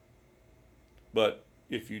 But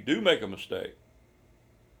if you do make a mistake,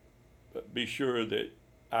 be sure that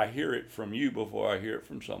I hear it from you before I hear it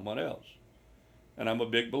from someone else. And I'm a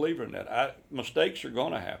big believer in that. Mistakes are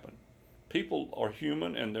going to happen. People are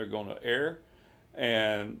human and they're going to err.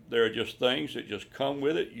 And there are just things that just come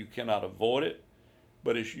with it. You cannot avoid it.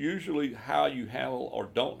 But it's usually how you handle or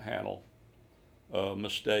don't handle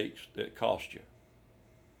mistakes that cost you.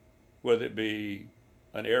 Whether it be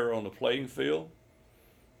an error on the playing field,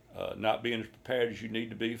 not being as prepared as you need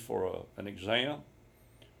to be for an exam,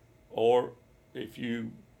 or if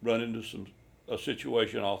you run into a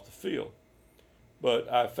situation off the field.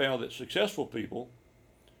 But I found that successful people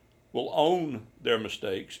will own their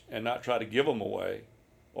mistakes and not try to give them away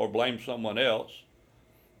or blame someone else.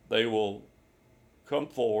 They will come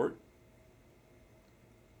forward,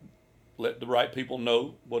 let the right people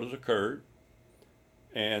know what has occurred,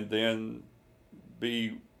 and then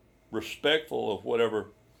be respectful of whatever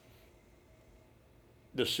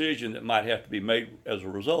decision that might have to be made as a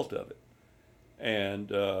result of it. And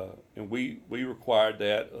we required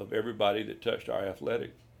that of everybody that touched our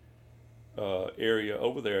athletic area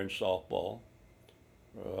over there in softball,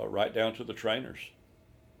 right down to the trainers.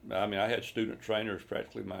 I mean, I had student trainers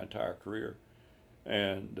practically my entire career,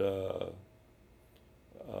 and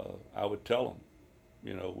I would tell them,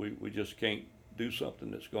 you know, we just can't do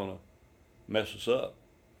something that's going to mess us up,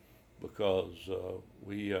 because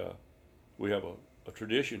we have a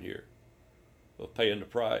tradition here of paying the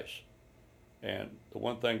price. And the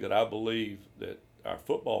one thing that I believe that our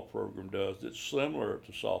football program does that's similar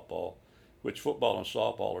to softball, which football and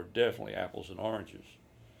softball are definitely apples and oranges,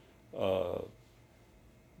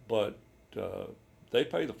 but they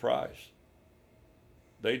pay the price.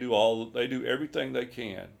 They do everything they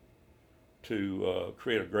can to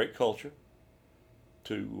create a great culture,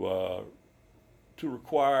 to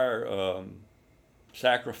require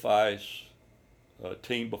sacrifice,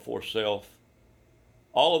 team before self,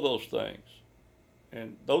 all of those things.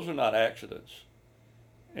 And those are not accidents.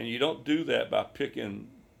 And you don't do that by picking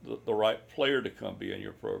the right player to come be in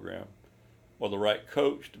your program or the right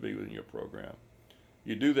coach to be in your program.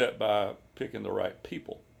 You do that by picking the right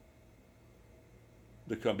people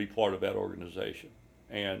to come be part of that organization.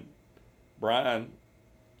 And Brian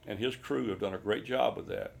and his crew have done a great job with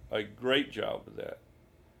that, a great job with that.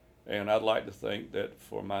 And I'd like to think that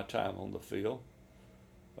for my time on the field,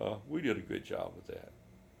 we did a good job with that.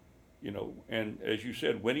 You know, and as you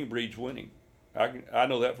said, winning breeds winning. I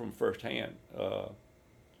know that from firsthand.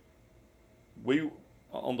 We,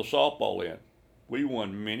 on the softball end, we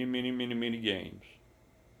won many games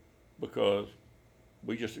because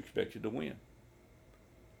we just expected to win.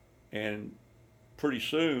 And pretty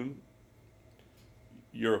soon,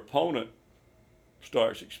 your opponent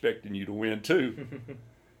starts expecting you to win too.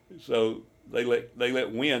 So they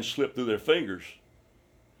let win slip through their fingers.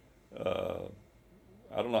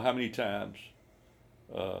 I don't know how many times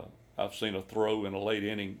I've seen a throw in a late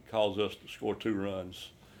inning cause us to score 2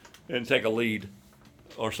 runs and take a lead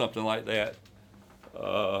or something like that.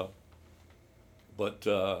 But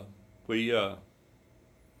the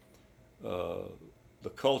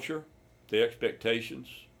culture, the expectations,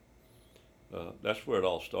 that's where it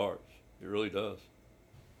all starts. It really does.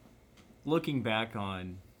 Looking back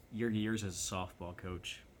on your years as a softball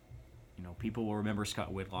coach, you know, people will remember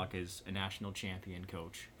Scott Whitlock as a national champion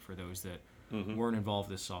coach for those that weren't involved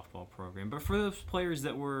in this softball program. But for those players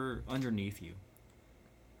that were underneath you,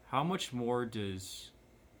 how much more does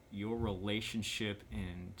your relationship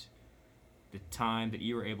and the time that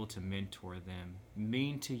you were able to mentor them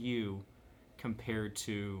mean to you compared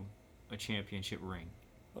to a championship ring?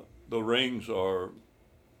 The rings are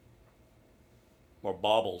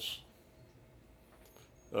baubles.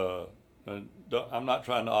 And I'm not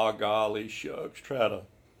trying to, oh golly, shucks, try to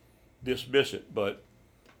dismiss it, but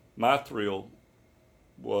my thrill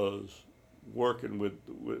was working with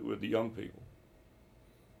the young people.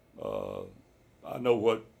 I know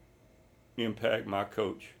what impact my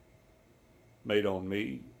coach made on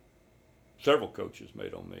me, several coaches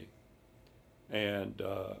made on me, and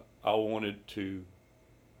I wanted to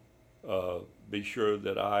be sure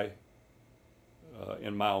that I,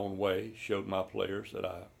 in my own way, showed my players that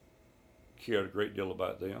I cared a great deal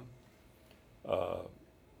about them.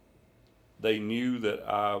 They knew that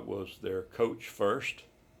I was their coach first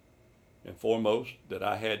and foremost, that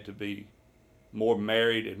I had to be more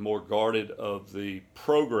married and more guarded of the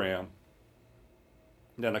program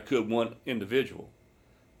than I could one individual.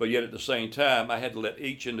 But yet at the same time, I had to let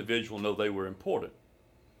each individual know they were important.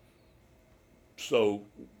 So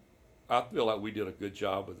I feel like we did a good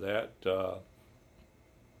job with that.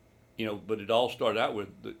 You know, but it all started out with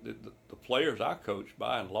the players I coached,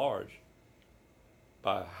 by and large,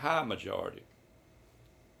 by a high majority,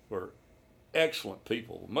 were excellent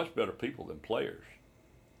people, much better people than players.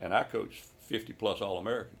 And I coached 50 plus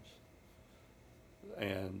All-Americans.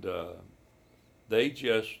 And they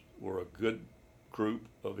just were a good group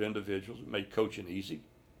of individuals that made coaching easy.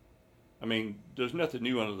 I mean, there's nothing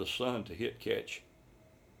new under the sun to hit, catch,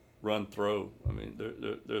 run, throw. I mean,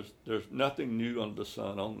 there's nothing new under the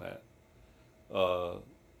sun on that.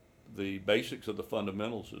 The basics of the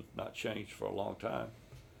fundamentals have not changed for a long time.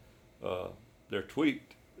 They're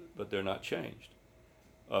tweaked, but they're not changed.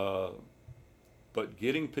 But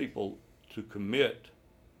getting people to commit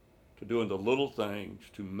to doing the little things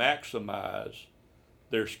to maximize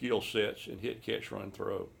their skill sets in hit, catch, run,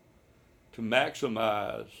 throw, to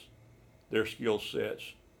maximize their skill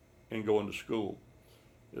sets in going to school,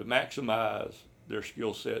 to maximize their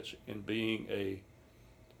skill sets in being a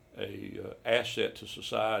asset to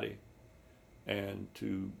society, and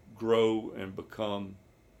to grow and become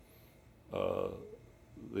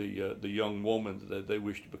the young woman that they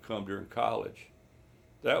wish to become during college.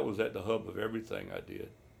 That was at the hub of everything I did.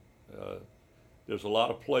 There's a lot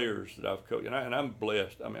of players that I've coached, and I'm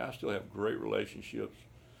blessed. I mean, I still have great relationships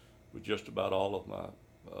with just about all of my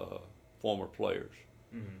former players.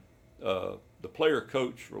 Mm-hmm. The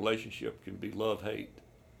player-coach relationship can be love-hate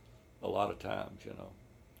a lot of times, you know.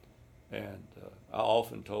 And I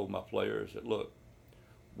often told my players that, look,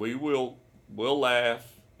 we'll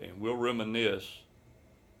laugh and we'll reminisce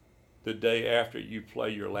the day after you play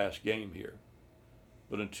your last game here.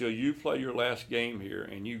 But until you play your last game here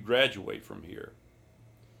and you graduate from here,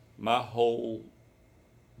 my whole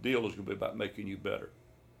deal is going to be about making you better.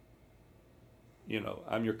 You know,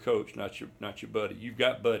 I'm your coach, not your buddy. You've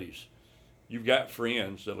got buddies. You've got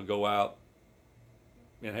friends that'll go out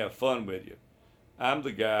and have fun with you. I'm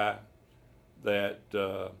the guy that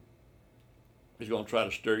is going to try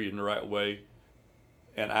to steer you in the right way,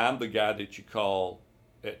 and I'm the guy that you call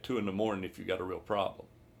at 2 a.m. if you got a real problem.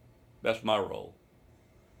 That's my role,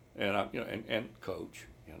 and I'm, you know, and coach,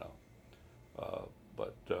 you know,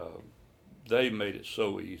 but they made it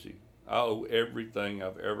so easy. I owe everything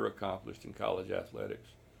I've ever accomplished in college athletics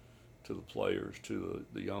to the players, to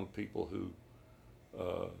the young people who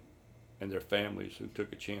and their families who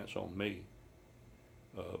took a chance on me.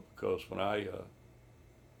 Because when I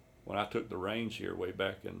took the reins here way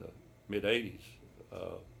back in the mid '80s,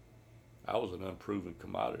 I was an unproven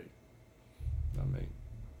commodity. I mean,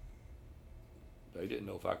 they didn't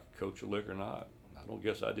know if I could coach a lick or not. I don't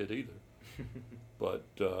guess I did either. But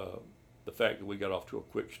the fact that we got off to a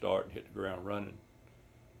quick start and hit the ground running,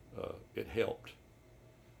 it helped.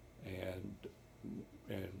 And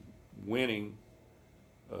winning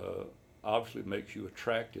obviously makes you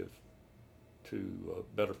attractive to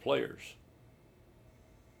better players.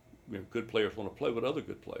 You know, good players want to play with other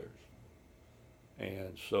good players.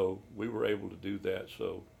 And so we were able to do that.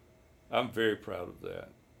 So I'm very proud of that.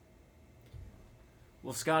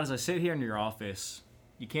 Well, Scott, as I sit here in your office,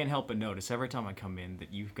 you can't help but notice every time I come in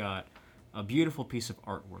that you've got a beautiful piece of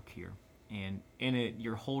artwork here. And in it,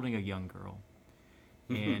 you're holding a young girl.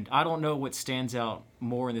 And I don't know what stands out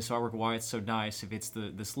more in this artwork, why it's so nice, if it's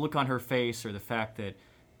this look on her face or the fact that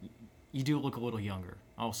you do look a little younger.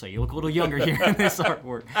 I'll say you look a little younger here in this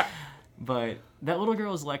artwork. But that little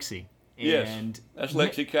girl is Lexi. And yes, that's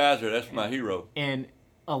Lexi Kaiser. That's my hero. And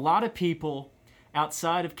a lot of people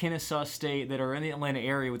outside of Kennesaw State that are in the Atlanta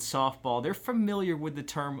area with softball, they're familiar with the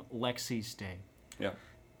term Lexi's Day. Yeah.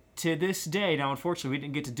 To this day, now unfortunately we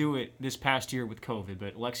didn't get to do it this past year with COVID,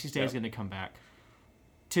 but Lexi's Day is going to come back.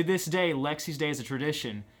 To this day, Lexi's Day is a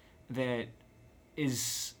tradition that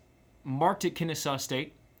is marked at Kennesaw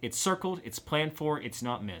State. It's circled, it's planned for, it's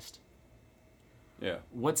not missed. Yeah.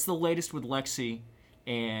 What's the latest with Lexi,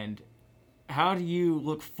 and how do you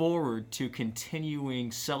look forward to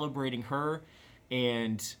continuing celebrating her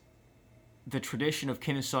and the tradition of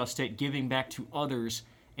Kennesaw State giving back to others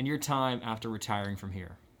in your time after retiring from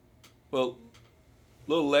here? Well,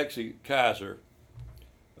 little Lexi Kaiser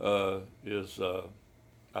is,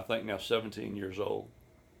 I think, now 17 years old.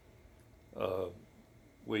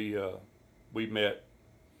 We met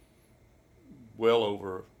well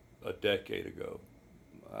over a decade ago.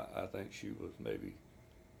 I think she was maybe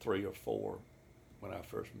 3 or 4 when I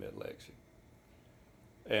first met Lexi.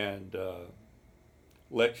 And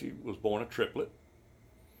Lexi was born a triplet.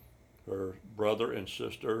 Her brother and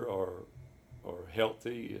sister are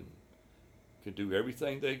healthy and can do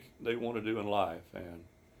everything they want to do in life. And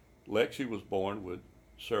Lexi was born with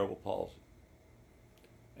cerebral palsy.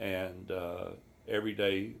 And every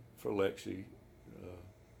day for Lexi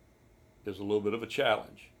is a little bit of a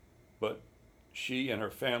challenge. But she and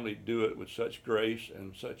her family do it with such grace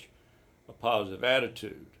and such a positive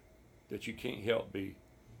attitude that you can't help be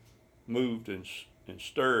moved and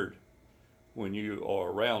stirred when you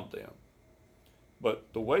are around them.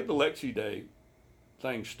 But the way the Lexi Day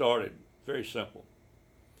thing started, very simple.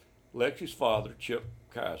 Lexi's father, Chip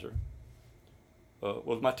Kaiser,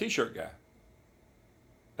 was my t-shirt guy.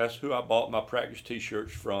 That's who I bought my practice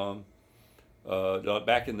t-shirts from.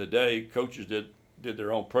 Back in the day, coaches did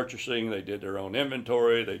their own purchasing, they did their own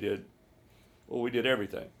inventory, we did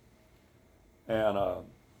everything. And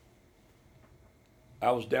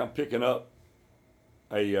I was down picking up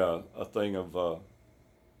a thing of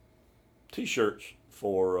t-shirts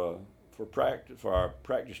for practice, for our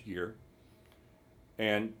practice gear,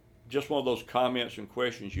 and just one of those comments and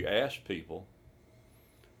questions you ask people.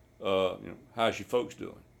 How's your folks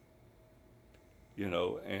doing?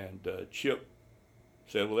 And Chip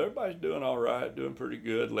said, well, everybody's doing all right, doing pretty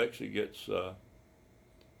good. Lexi gets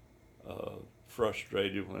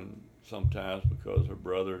frustrated when sometimes because her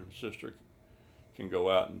brother and sister can go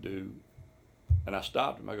out and do. And I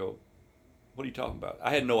stopped him. I go, what are you talking about?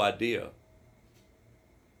 I had no idea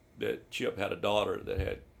that Chip had a daughter that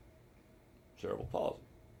had cerebral palsy.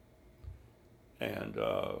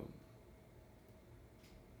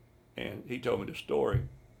 And he told me the story.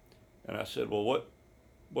 And I said, well,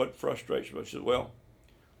 what frustrates me? He said, well,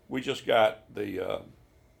 we just got the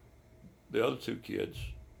other two kids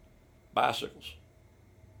bicycles.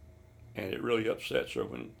 And it really upsets her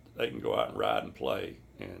when they can go out and ride and play,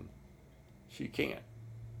 and she can't.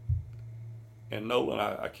 And Nolan,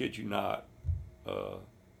 I kid you not,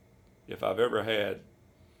 if I've ever had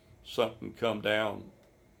something come down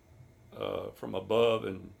from above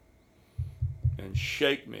and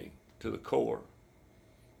shake me to the core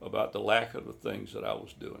about the lack of the things that I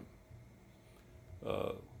was doing,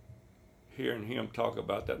 hearing him talk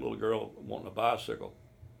about that little girl wanting a bicycle,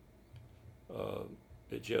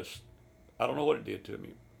 it just, I don't know what it did to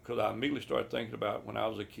me, because I immediately started thinking about when I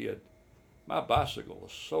was a kid, my bicycle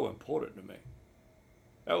was so important to me.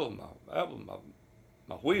 That was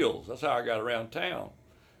my wheels. That's how I got around town.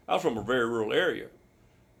 I was from a very rural area,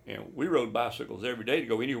 and we rode bicycles every day to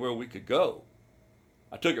go anywhere we could go.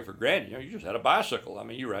 I took it for granted. You just had a bicycle. I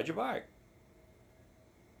mean, you ride your bike.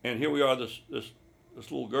 And here we are, this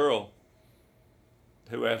little girl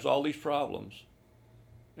who has all these problems,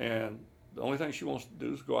 and the only thing she wants to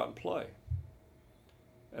do is go out and play.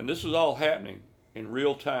 And this is all happening in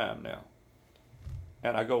real time now.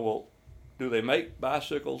 And I go, well, do they make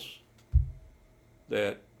bicycles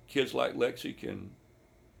that kids like Lexi can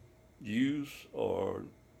use or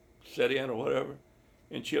set in or whatever?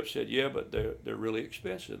 And Chip said, yeah, but they're really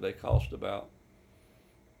expensive. They cost about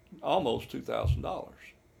almost $2,000.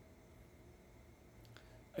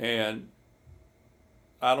 And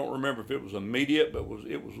I don't remember if it was immediate, but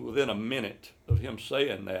it was within a minute of him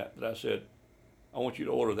saying that I said, I want you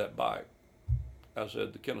to order that bike. I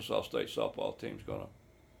said, the Kennesaw State softball team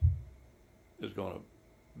is gonna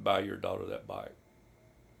buy your daughter that bike.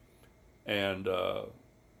 And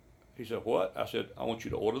he said, what? I said, I want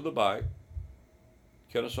you to order the bike.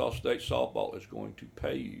 Kennesaw State softball is going to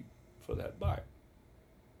pay you for that bike.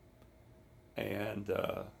 And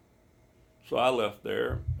so I left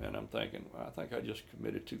there, and I'm thinking, well, I think I just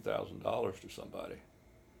committed $2,000 to somebody,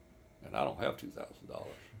 and I don't have $2,000.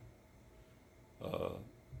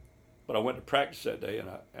 But I went to practice that day,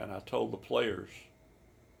 and I told the players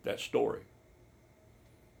that story,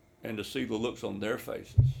 and to see the looks on their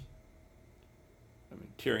faces, I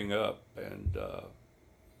mean, tearing up and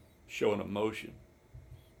showing emotion.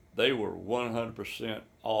 They were 100%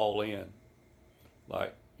 all in,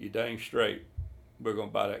 like, you dang straight, we're going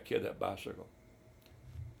to buy that kid that bicycle.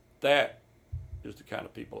 That is the kind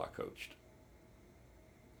of people I coached.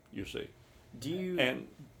 You see. And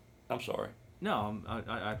I'm sorry. No,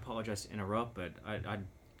 I apologize to interrupt, but I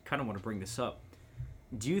kind of want to bring this up.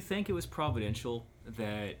 Do you think it was providential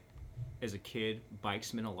that, as a kid,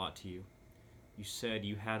 bikes meant a lot to you? You said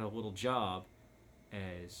you had a little job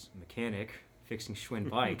as a mechanic fixing Schwinn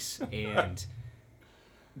bikes, and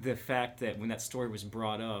the fact that when that story was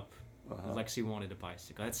brought up, Lexi wanted a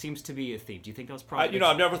bicycle. That seems to be a theme. Do you think that was providential?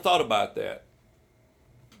 I've never thought about that,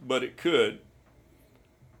 but it could.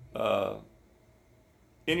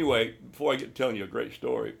 Anyway, before I get to telling you a great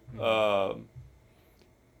story, so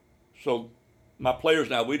my players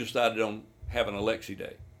now, we decided on having a Lexi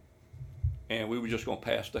Day, and we were just going to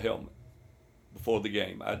pass the helmet before the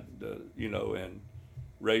game. And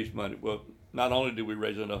raise money. Well, not only did we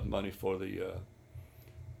raise enough money for the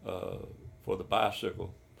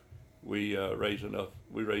bicycle, we raised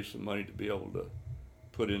some money to be able to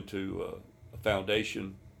put into a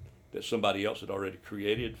foundation that somebody else had already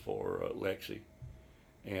created for Lexi.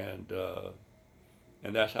 And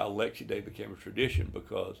that's how Lexi Day became a tradition,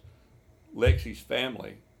 because Lexi's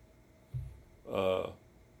family were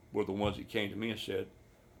the ones that came to me and said,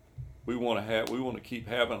 we want to keep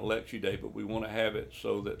having a Lexi Day, but we want to have it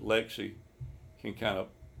so that Lexi can kind of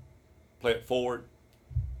play it forward,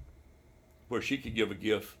 where she could give a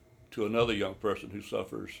gift to another young person who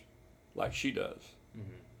suffers like she does,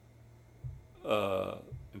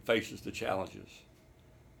 and faces the challenges.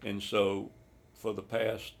 And so for the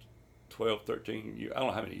past 12, 13 years, I don't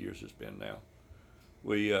know how many years it's been now,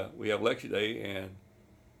 we have Lexi Day, and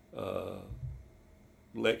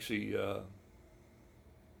Lexi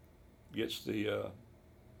gets the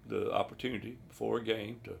opportunity before a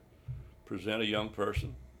game to present a young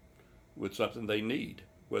person with something they need,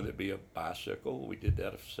 whether it be a bicycle, we did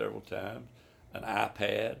that several times, an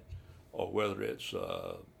iPad, or whether it's,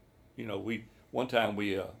 one time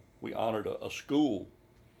we honored a school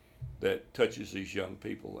that touches these young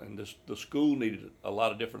people, and the school needed a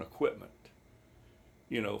lot of different equipment,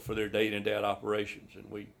 for their day-in-day operations, and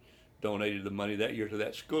we donated the money that year to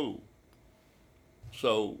that school.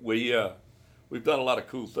 So we've done a lot of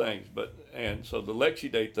cool things, and so the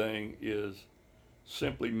Lexi Day thing is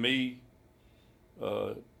simply me.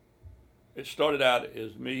 It started out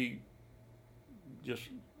as me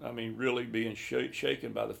really being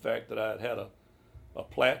shaken by the fact that I had a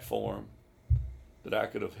platform that I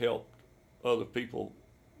could have helped other people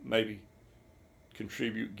maybe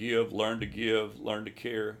contribute, learn to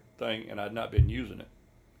care thing, and I'd not been using it.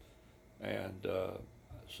 And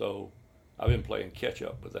so I've been playing catch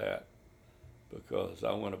up with that, because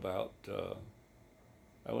I went about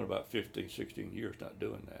 15, 16 years not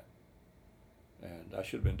doing that. And I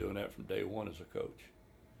should have been doing that from day one as a coach,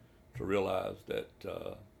 to realize that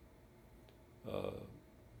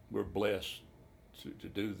we're blessed to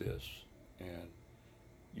do this, and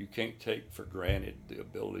you can't take for granted the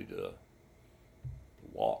ability to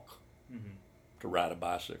walk, to ride a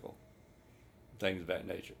bicycle, things of that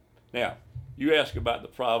nature. Now, you ask about the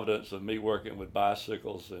providence of me working with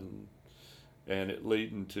bicycles and it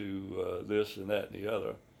leading to this and that and the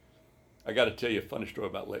other. I got to tell you a funny story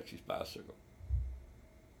about Lexi's bicycle.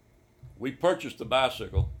 We purchased the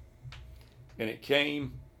bicycle, and it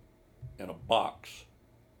came in a box,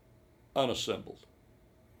 unassembled.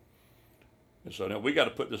 And so now we got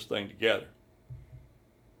to put this thing together,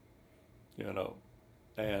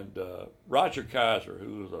 And Roger Kaiser,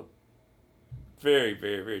 who was a very,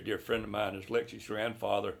 very, very dear friend of mine, is Lexi's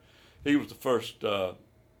grandfather. He was the first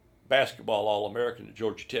basketball All-American that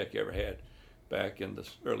Georgia Tech ever had back in the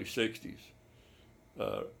early 60s.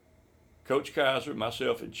 Coach Kaiser,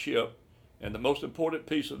 myself, and Chip. And the most important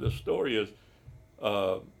piece of this story is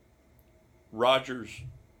Roger's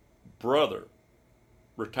brother,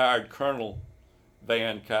 retired Colonel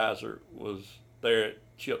Van Kaiser, was there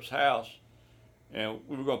at Chip's house, and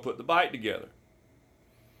we were going to put the bike together.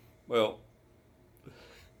 Well,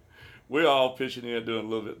 we're all pitching in, doing a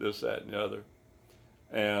little bit this, that, and the other.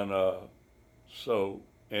 And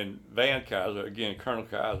and Van Kaiser, again, Colonel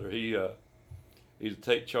Kaiser, he's a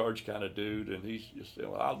take charge kind of dude, and he's just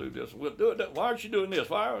saying, well, I'll do this. We'll do it. Why aren't you doing this?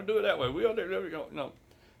 Why aren't we doing it that way? We'll do it. No.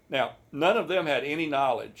 Now, none of them had any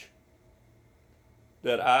knowledge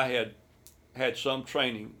that I had some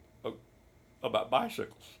training about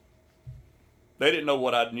bicycles. They didn't know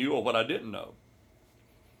what I knew or what I didn't know.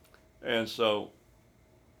 And so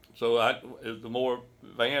the more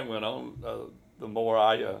Van went on, the more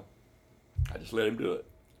I just let him do it.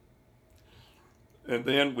 And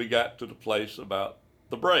then we got to the place about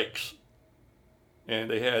the brakes, and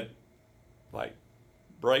they had like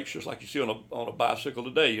brakes just like you see on a bicycle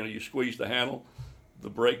today. You squeeze the handle, the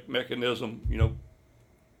brake mechanism,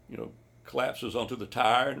 collapses onto the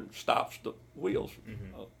tire and stops the wheels.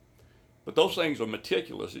 Mm-hmm. But those things are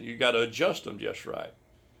meticulous, and you got to adjust them just right.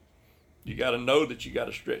 You got to know that you got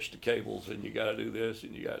to stretch the cables, and you got to do this,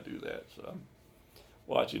 and you got to do that. So I'm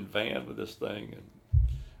watching Van with this thing, and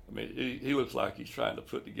he looks like he's trying to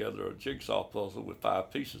put together a jigsaw puzzle with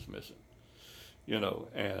 5 pieces missing,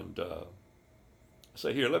 And I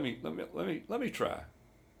say, here, let me try.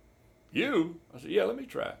 You? I said, yeah, let me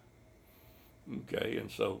try. Okay,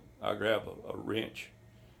 and so I grab a wrench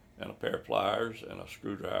and a pair of pliers and a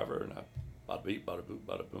screwdriver, and I bada beep, bada boop,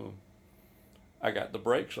 bada boom. I got the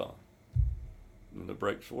brakes on, and the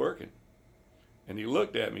brakes were working. And he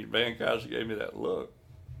looked at me. Van Kaiser gave me that look,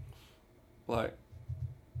 like,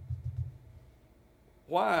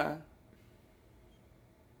 why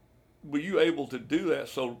were you able to do that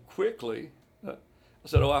so quickly? I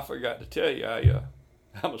said, I forgot to tell you,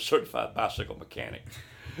 I'm a certified bicycle mechanic.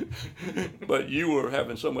 But you were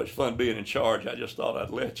having so much fun being in charge, I just thought I'd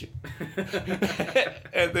let you.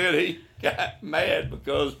 And then he got mad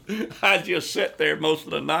because I just sat there most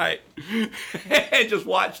of the night and just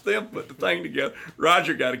watched them put the thing together.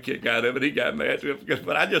 Roger got a kick out of it. He got mad too,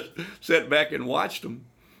 but I just sat back and watched them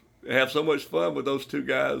have so much fun with those two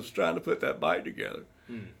guys trying to put that bike together.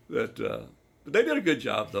 But they did a good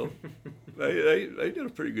job, though. They did a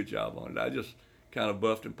pretty good job on it. I just kind of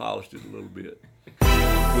buffed and polished it a little bit.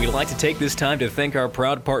 We'd like to take this time to thank our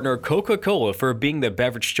proud partner Coca-Cola for being the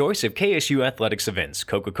beverage choice of KSU athletics events.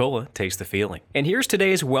 Coca-Cola, taste the feeling. And here's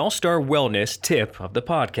today's WellStar Wellness tip of the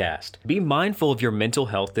podcast. Be mindful of your mental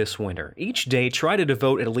health this winter. Each day, try to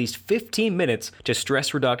devote at least 15 minutes to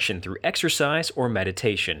stress reduction through exercise or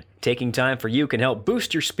meditation. Taking time for you can help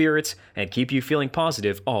boost your spirits and keep you feeling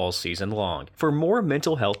positive all season long. For more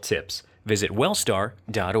mental health tips, visit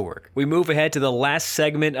wellstar.org. We move ahead to the last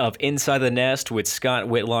segment of Inside the Nest with Scott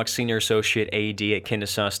Whitlock, Senior Associate AD at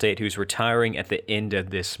Kennesaw State, who's retiring at the end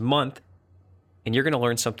of this month. And you're going to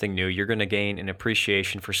learn something new. You're going to gain an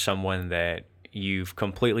appreciation for someone that you've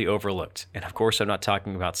completely overlooked. And of course, I'm not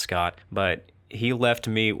talking about Scott, but he left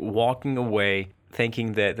me walking away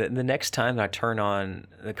thinking that the next time I turn on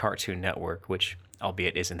the Cartoon Network, which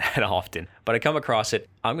albeit isn't that often, but I come across it,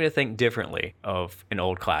 I'm going to think differently of an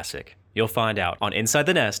old classic. You'll find out on Inside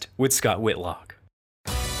the Nest with Scott Whitlock.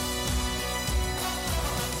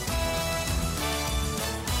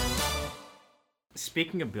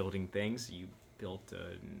 Speaking of building things, you built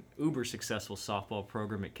an uber successful softball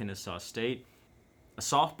program at Kennesaw State. A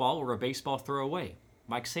softball or a baseball throwaway.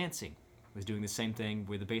 Mike Sansing was doing the same thing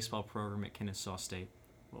with the baseball program at Kennesaw State.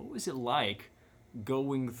 What was it like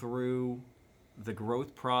going through the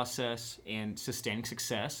growth process and sustaining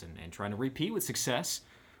success and trying to repeat with success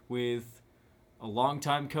with a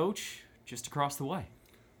longtime coach just across the way?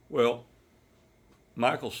 Well,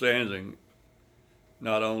 Michael Sansing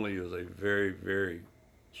not only is a very, very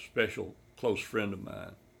special, close friend of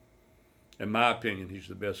mine. In my opinion, he's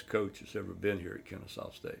the best coach that's ever been here at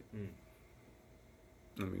Kennesaw State.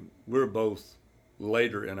 I mean, we're both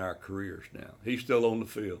later in our careers now. He's still on the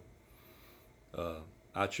field.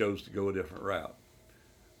 I chose to go a different route.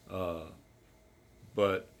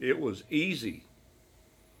 But it was easy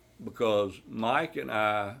because Mike and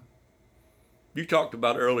I, you talked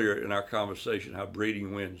about earlier in our conversation how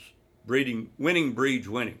winning breeds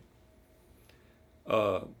winning.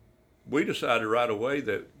 We decided right away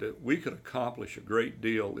that we could accomplish a great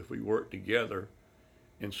deal if we worked together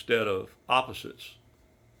instead of opposites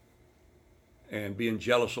and being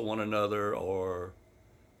jealous of one another, or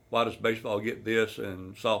why does baseball get this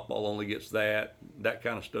and softball only gets that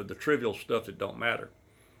kind of stuff, the trivial stuff that don't matter.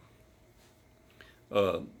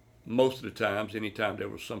 Most of the times, anytime there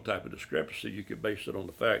was some type of discrepancy, you could base it on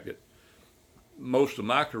the fact that most of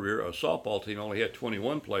my career, a softball team only had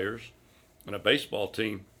 21 players, and a baseball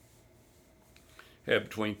team had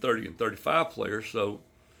between 30 and 35 players. So,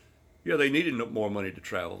 yeah, they needed more money to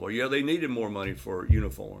travel, or yeah, they needed more money for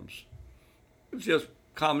uniforms. It was just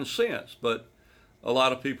common sense, but a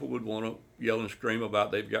lot of people would want to yell and scream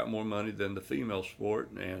about they've got more money than the female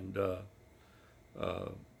sport, and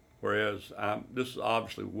whereas this is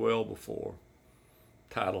obviously well before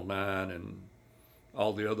Title IX and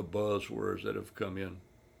all the other buzzwords that have come in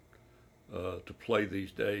to play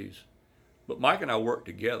these days. But Mike and I worked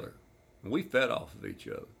together, and we fed off of each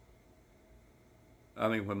other. I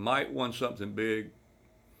mean, when Mike won something big,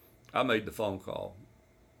 I made the phone call.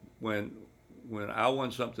 When I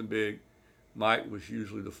won something big, Mike was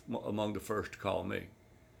usually among the first to call me.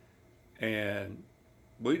 And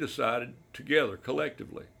we decided together,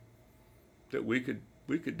 collectively, that we could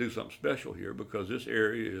do something special here, because this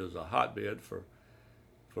area is a hotbed for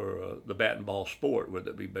the bat and ball sport,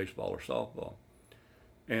 whether it be baseball or softball.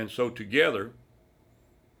 And so together,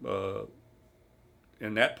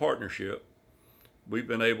 in that partnership, we've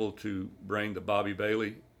been able to bring the Bobby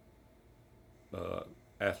Bailey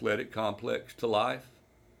athletic complex to life.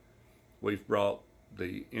 We've brought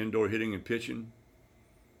the indoor hitting and pitching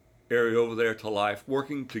area over there to life,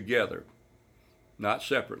 working together, not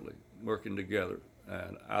separately, working together.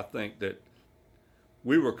 And I think that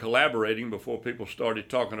we were collaborating before people started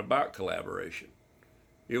talking about collaboration.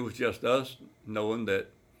 It was just us knowing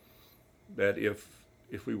that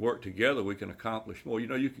if we work together, we can accomplish more. You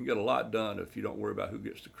know, you can get a lot done if you don't worry about who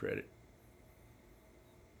gets the credit.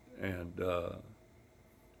 And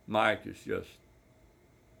Mike is just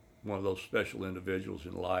one of those special individuals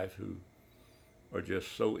in life who are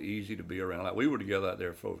just so easy to be around. Like, we were together out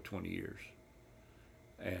there for over 20 years.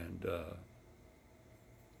 And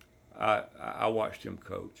I watched him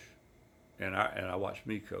coach, and I watched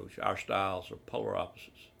me coach. Our styles are polar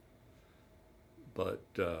opposites. But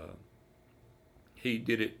he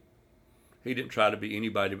did it. He didn't try to be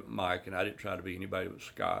anybody but Mike, and I didn't try to be anybody but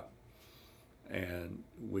Scott. And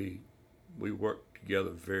we worked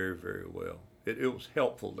together very, very well. It was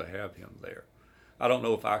helpful to have him there. I don't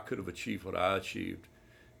know if I could have achieved what I achieved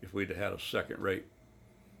if we'd have had a second-rate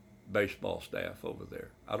baseball staff over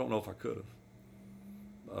there. I don't know if I could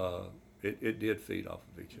have. It did feed off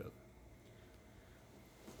of each other.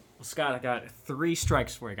 Well, Scott, I got 3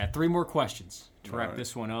 strikes for you. I got 3 more questions to wrap right.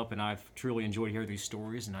 this one up, and I've truly enjoyed hearing these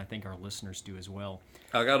stories, and I think our listeners do as well.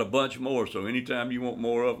 I got a bunch more, so anytime you want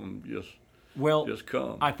more of them, Well, just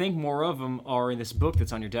come. I think more of them are in this book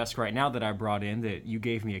that's on your desk right now that I brought in that you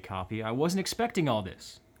gave me a copy. I wasn't expecting all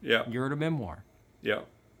this. Yeah. You're a memoir. Yeah,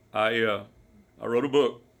 I wrote a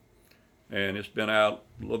book, and it's been out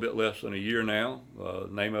a little bit less than a year now. The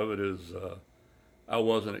name of it is I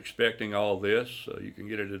Wasn't Expecting All This. You can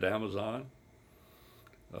get it at Amazon,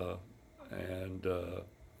 and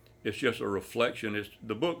it's just a reflection.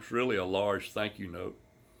 The book's really a large thank you note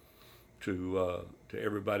to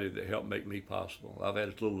everybody that helped make me possible. I've had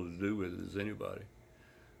as little to do with it as anybody,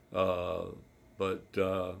 but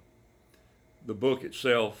the book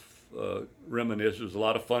itself reminisces a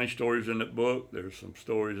lot of funny stories in that book. There's some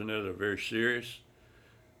stories in there that are very serious.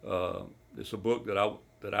 It's a book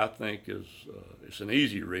that I think is it's an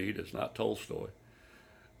easy read. It's not Tolstoy,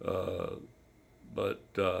 but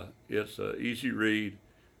it's an easy read.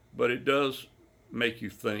 But it does make you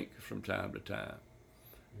think from time to time,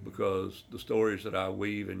 because the stories that I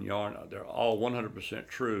weave and yarn, they're all 100%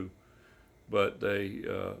 true, but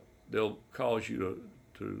they'll cause you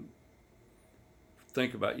to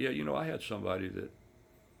think about, I had somebody that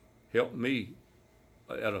helped me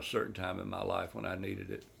at a certain time in my life when I needed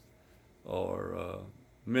it, or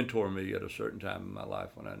mentor me at a certain time in my life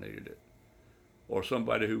when I needed it, or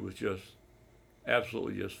somebody who was just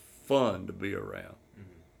absolutely just fun to be around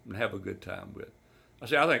and have a good time with. I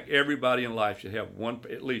think everybody in life should have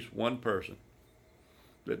at least one person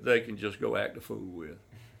that they can just go act a fool with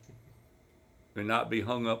and not be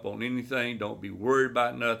hung up on anything. Don't be worried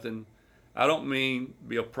about nothing. I don't mean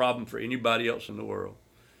be a problem for anybody else in the world,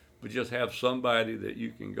 but just have somebody that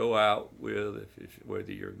you can go out with,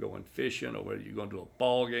 whether you're going fishing or whether you're going to a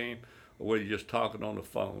ball game or whether you're just talking on the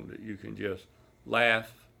phone, that you can just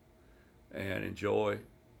laugh and enjoy.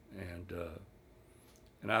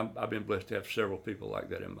 And I've been blessed to have several people like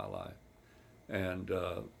that in my life. And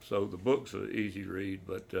so the book's an easy read,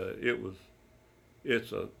 but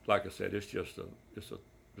like I said, it's just a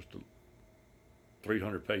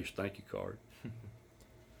 300-page thank you card.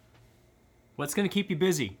 What's going to keep you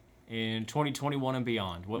busy in 2021 and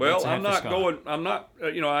beyond? Well, I'm not going. I'm not.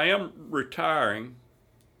 I am retiring,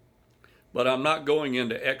 but I'm not going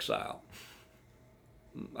into exile.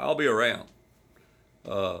 I'll be around.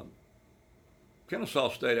 Kennesaw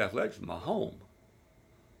State Athletics is my home.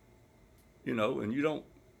 And you don't.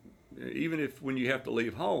 Even when you have to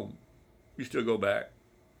leave home, you still go back,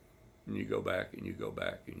 and you go back, and you go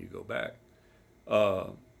back, and you go back. I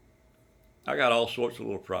got all sorts of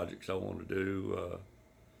little projects I want to do,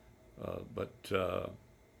 but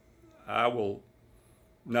I will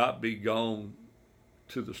not be gone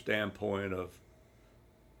to the standpoint of,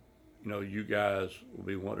 you guys will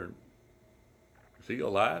be wondering, is he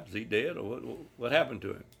alive? Is he dead? Or what happened to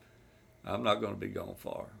him? I'm not going to be gone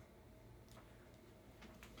far.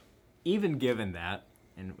 Even given that,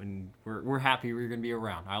 and we're happy you're going to be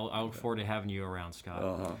around. I look forward to having you around, Scott.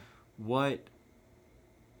 Uh-huh.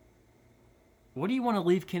 What do you want to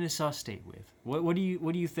leave Kennesaw State with? What do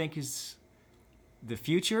you think is the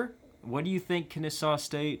future? What do you think Kennesaw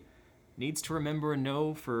State needs to remember and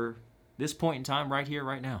know for this point in time, right here,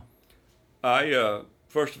 right now?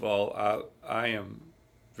 First of all, I am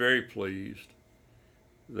very pleased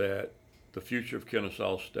that the future of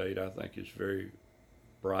Kennesaw State, I think, is very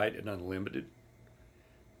bright and unlimited.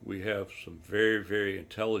 We have some very, very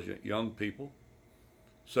intelligent young people,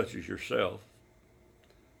 such as yourself.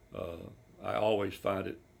 I always find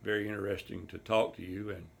it very interesting to talk to you,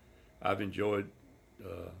 and I've enjoyed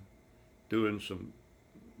doing some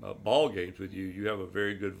ball games with you. You have a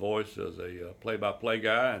very good voice as a play-by-play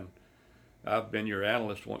guy, and I've been your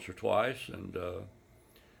analyst once or twice, and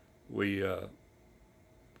we are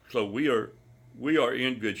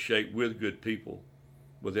in good shape with good people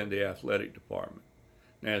within the athletic department.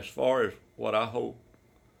 Now, as far as what I hope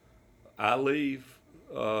I leave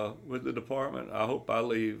with the department, I hope I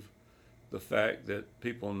leave the fact that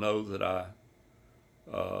people know that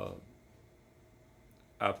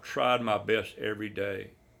I've tried my best every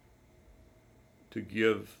day to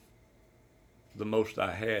give the most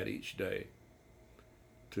I had each day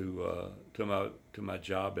to my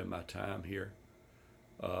job and my time here.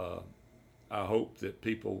 I hope that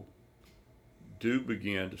people do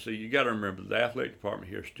begin to see. You got to remember, the athletic department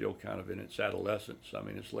here is still kind of in its adolescence. I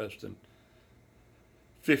mean, it's less than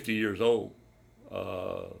 50 years old.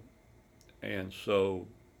 And so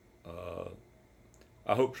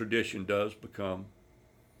I hope tradition does become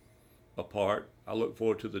a part. I look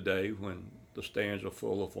forward to the day when the stands are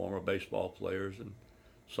full of former baseball players and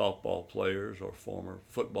softball players or former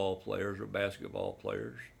football players or basketball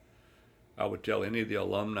players. I would tell any of the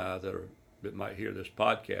alumni that might hear this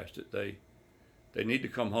podcast that they need to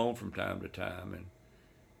come home from time to time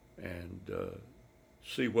and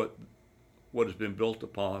see what has been built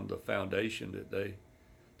upon the foundation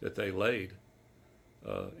that they laid,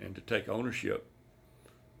 and to take ownership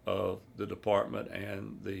of the department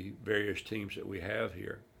and the various teams that we have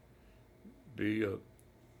here. Be a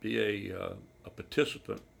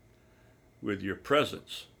participant with your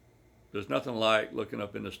presence. There's nothing like looking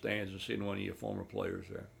up in the stands and seeing one of your former players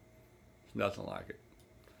there. It's nothing like it.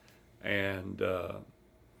 And the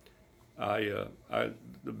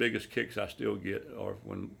biggest kicks I still get are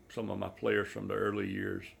when some of my players from the early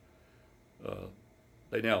years,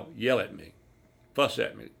 they now yell at me, fuss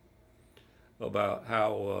at me about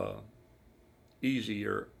how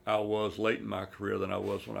easier I was late in my career than I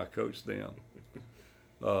was when I coached them.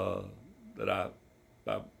 That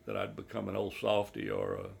I'd become an old softy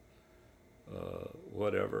or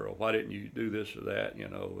whatever, or why didn't you do this or that,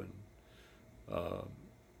 and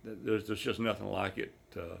there's just nothing like it.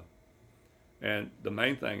 And the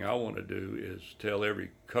main thing I want to do is tell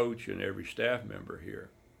every coach and every staff member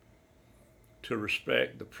here to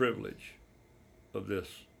respect the privilege of this.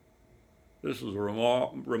 This is a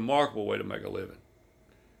remarkable way to make a living.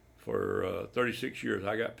 For 36 years,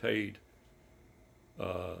 I got paid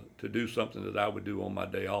to do something that I would do on my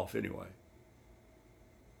day off anyway.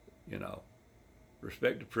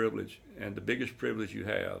 Respect the privilege, and the biggest privilege you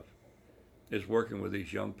have is working with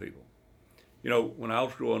these young people. When I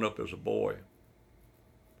was growing up as a boy,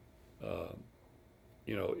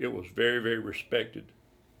 it was very, very respected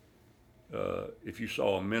if you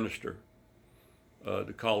saw a minister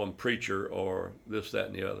to call him preacher or this, that,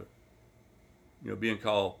 and the other. Being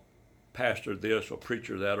called pastor this or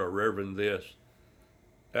preacher that or reverend this,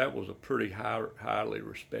 that was a pretty highly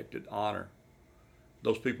respected honor.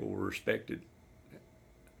 Those people were respected.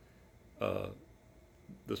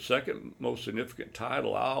 The second most significant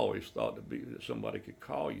title I always thought that somebody could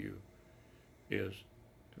call you is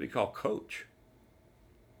to be called coach.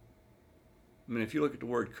 I mean, if you look at the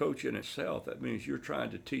word coach in itself, that means you're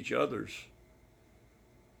trying to teach others.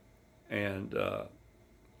 And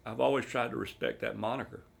I've always tried to respect that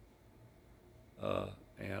moniker.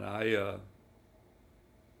 And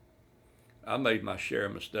I made my share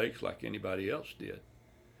of mistakes like anybody else did.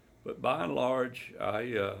 But by and large,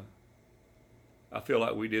 I feel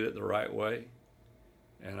like we did it the right way.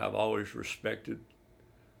 And I've always respected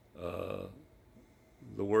the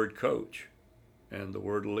word coach and the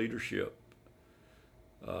word leadership.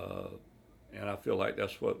 And I feel like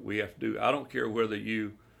that's what we have to do. I don't care whether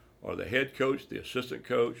you are the head coach, the assistant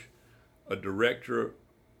coach, a director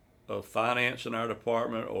of finance in our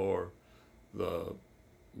department, or the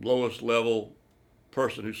lowest level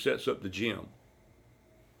person who sets up the gym.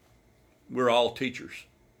 We're all teachers,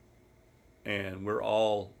 and we're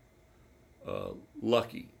all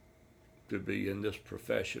lucky to be in this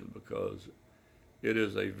profession because it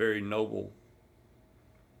is a very noble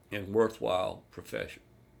and worthwhile profession,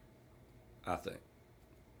 I think.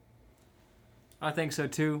 I think so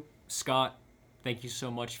too. Scott, thank you so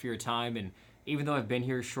much for your time. And even though I've been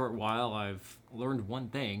here a short while, I've learned one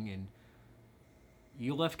thing, and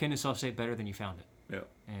you left Kennesaw State better than you found it.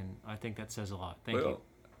 Yeah. And I think that says a lot. Thank you.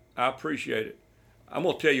 I appreciate it. I'm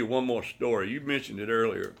going to tell you one more story. You mentioned it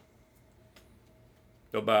earlier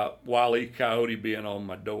about Wile E. Coyote being on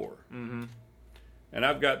my door. Mm-hmm. And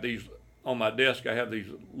I've got these, on my desk, I have these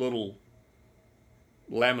little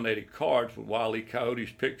laminated cards with Wile E.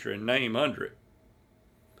 Coyote's picture and name under it.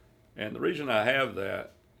 And the reason I have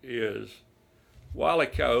that is Wile E.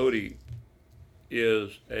 Coyote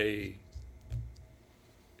is a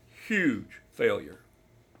huge failure,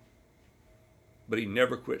 but he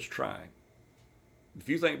never quits trying. If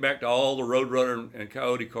you think back to all the Roadrunner and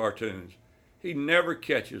Coyote cartoons, he never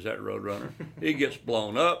catches that Roadrunner. He gets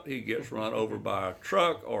blown up, he gets run over by a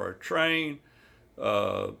truck or a train,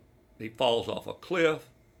 he falls off a cliff,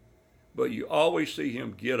 but you always see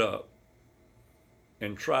him get up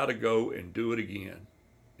and try to go and do it again,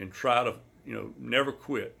 and try to, never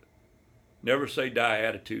quit, never say die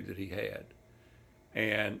attitude that he had.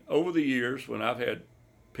 And over the years, when I've had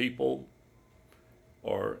people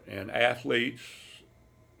and athletes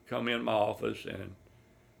come in my office and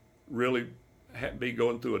really be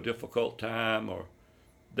going through a difficult time, or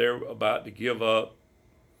they're about to give up,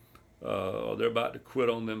 or they're about to quit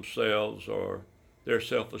on themselves, or their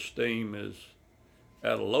self-esteem is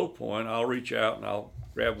at a low point, I'll reach out and I'll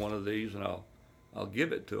grab one of these and I'll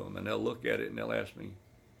give it to them, and they'll look at it and they'll ask me,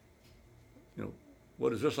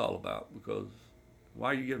 what is this all about? Because why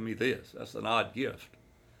are you giving me this? That's an odd gift.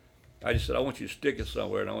 I just said, I want you to stick it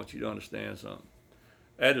somewhere, and I want you to understand something.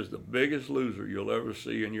 That is the biggest loser you'll ever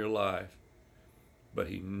see in your life, but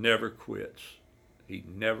he never quits. He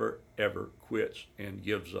never, ever quits and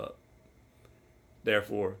gives up.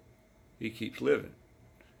 Therefore, he keeps living.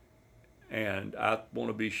 And I want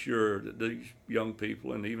to be sure that these young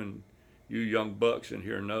people, and even you young bucks in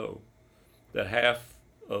here, know that half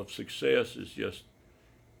of success is just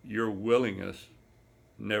your willingness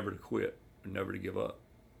never to quit and never to give up.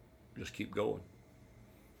 Just keep going.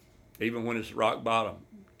 Even when it's rock bottom,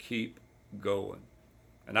 keep going.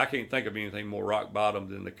 And I can't think of anything more rock bottom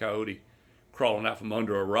than the coyote crawling out from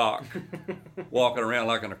under a rock, walking around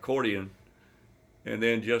like an accordion, and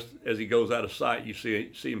then just as he goes out of sight, you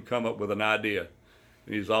see him come up with an idea,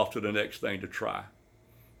 and he's off to the next thing to try.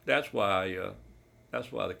 That's why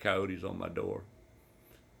the coyote's on my door,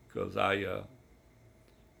 because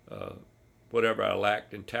whatever I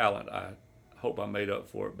lacked in talent, I hope I made up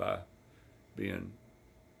for it by being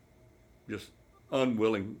just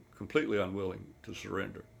completely unwilling to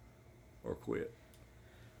surrender or quit.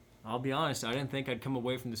 I'll be honest, I didn't think I'd come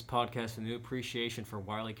away from this podcast with a new appreciation for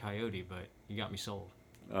Wile E. Coyote, but you got me sold.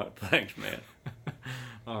 Thanks, man.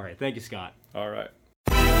 All right. Thank you, Scott. All right.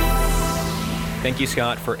 Thank you,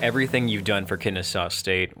 Scott, for everything you've done for Kennesaw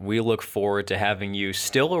State. We look forward to having you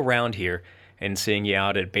still around here and seeing you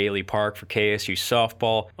out at Bailey Park for KSU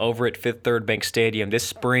softball, over at Fifth Third Bank Stadium this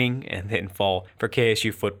spring, and then fall for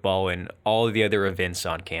KSU football and all of the other events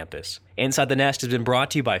on campus. Inside the Nest has been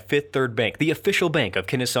brought to you by Fifth Third Bank, the official bank of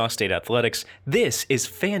Kennesaw State Athletics. This is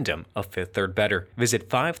fandom of Fifth Third Better. Visit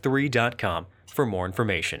 53.com for more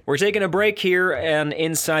information. We're taking a break here and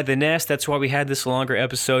Inside the Nest. That's why we had this longer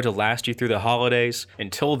episode to last you through the holidays.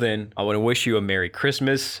 Until then, I want to wish you a Merry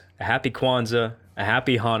Christmas, a Happy Kwanzaa, a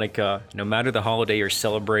Happy Hanukkah, no matter the holiday you're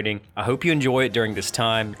celebrating. I hope you enjoy it during this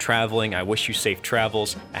time traveling. I wish you safe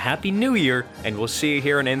travels, a Happy New Year, and we'll see you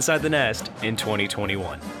here on Inside the Nest in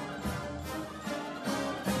 2021.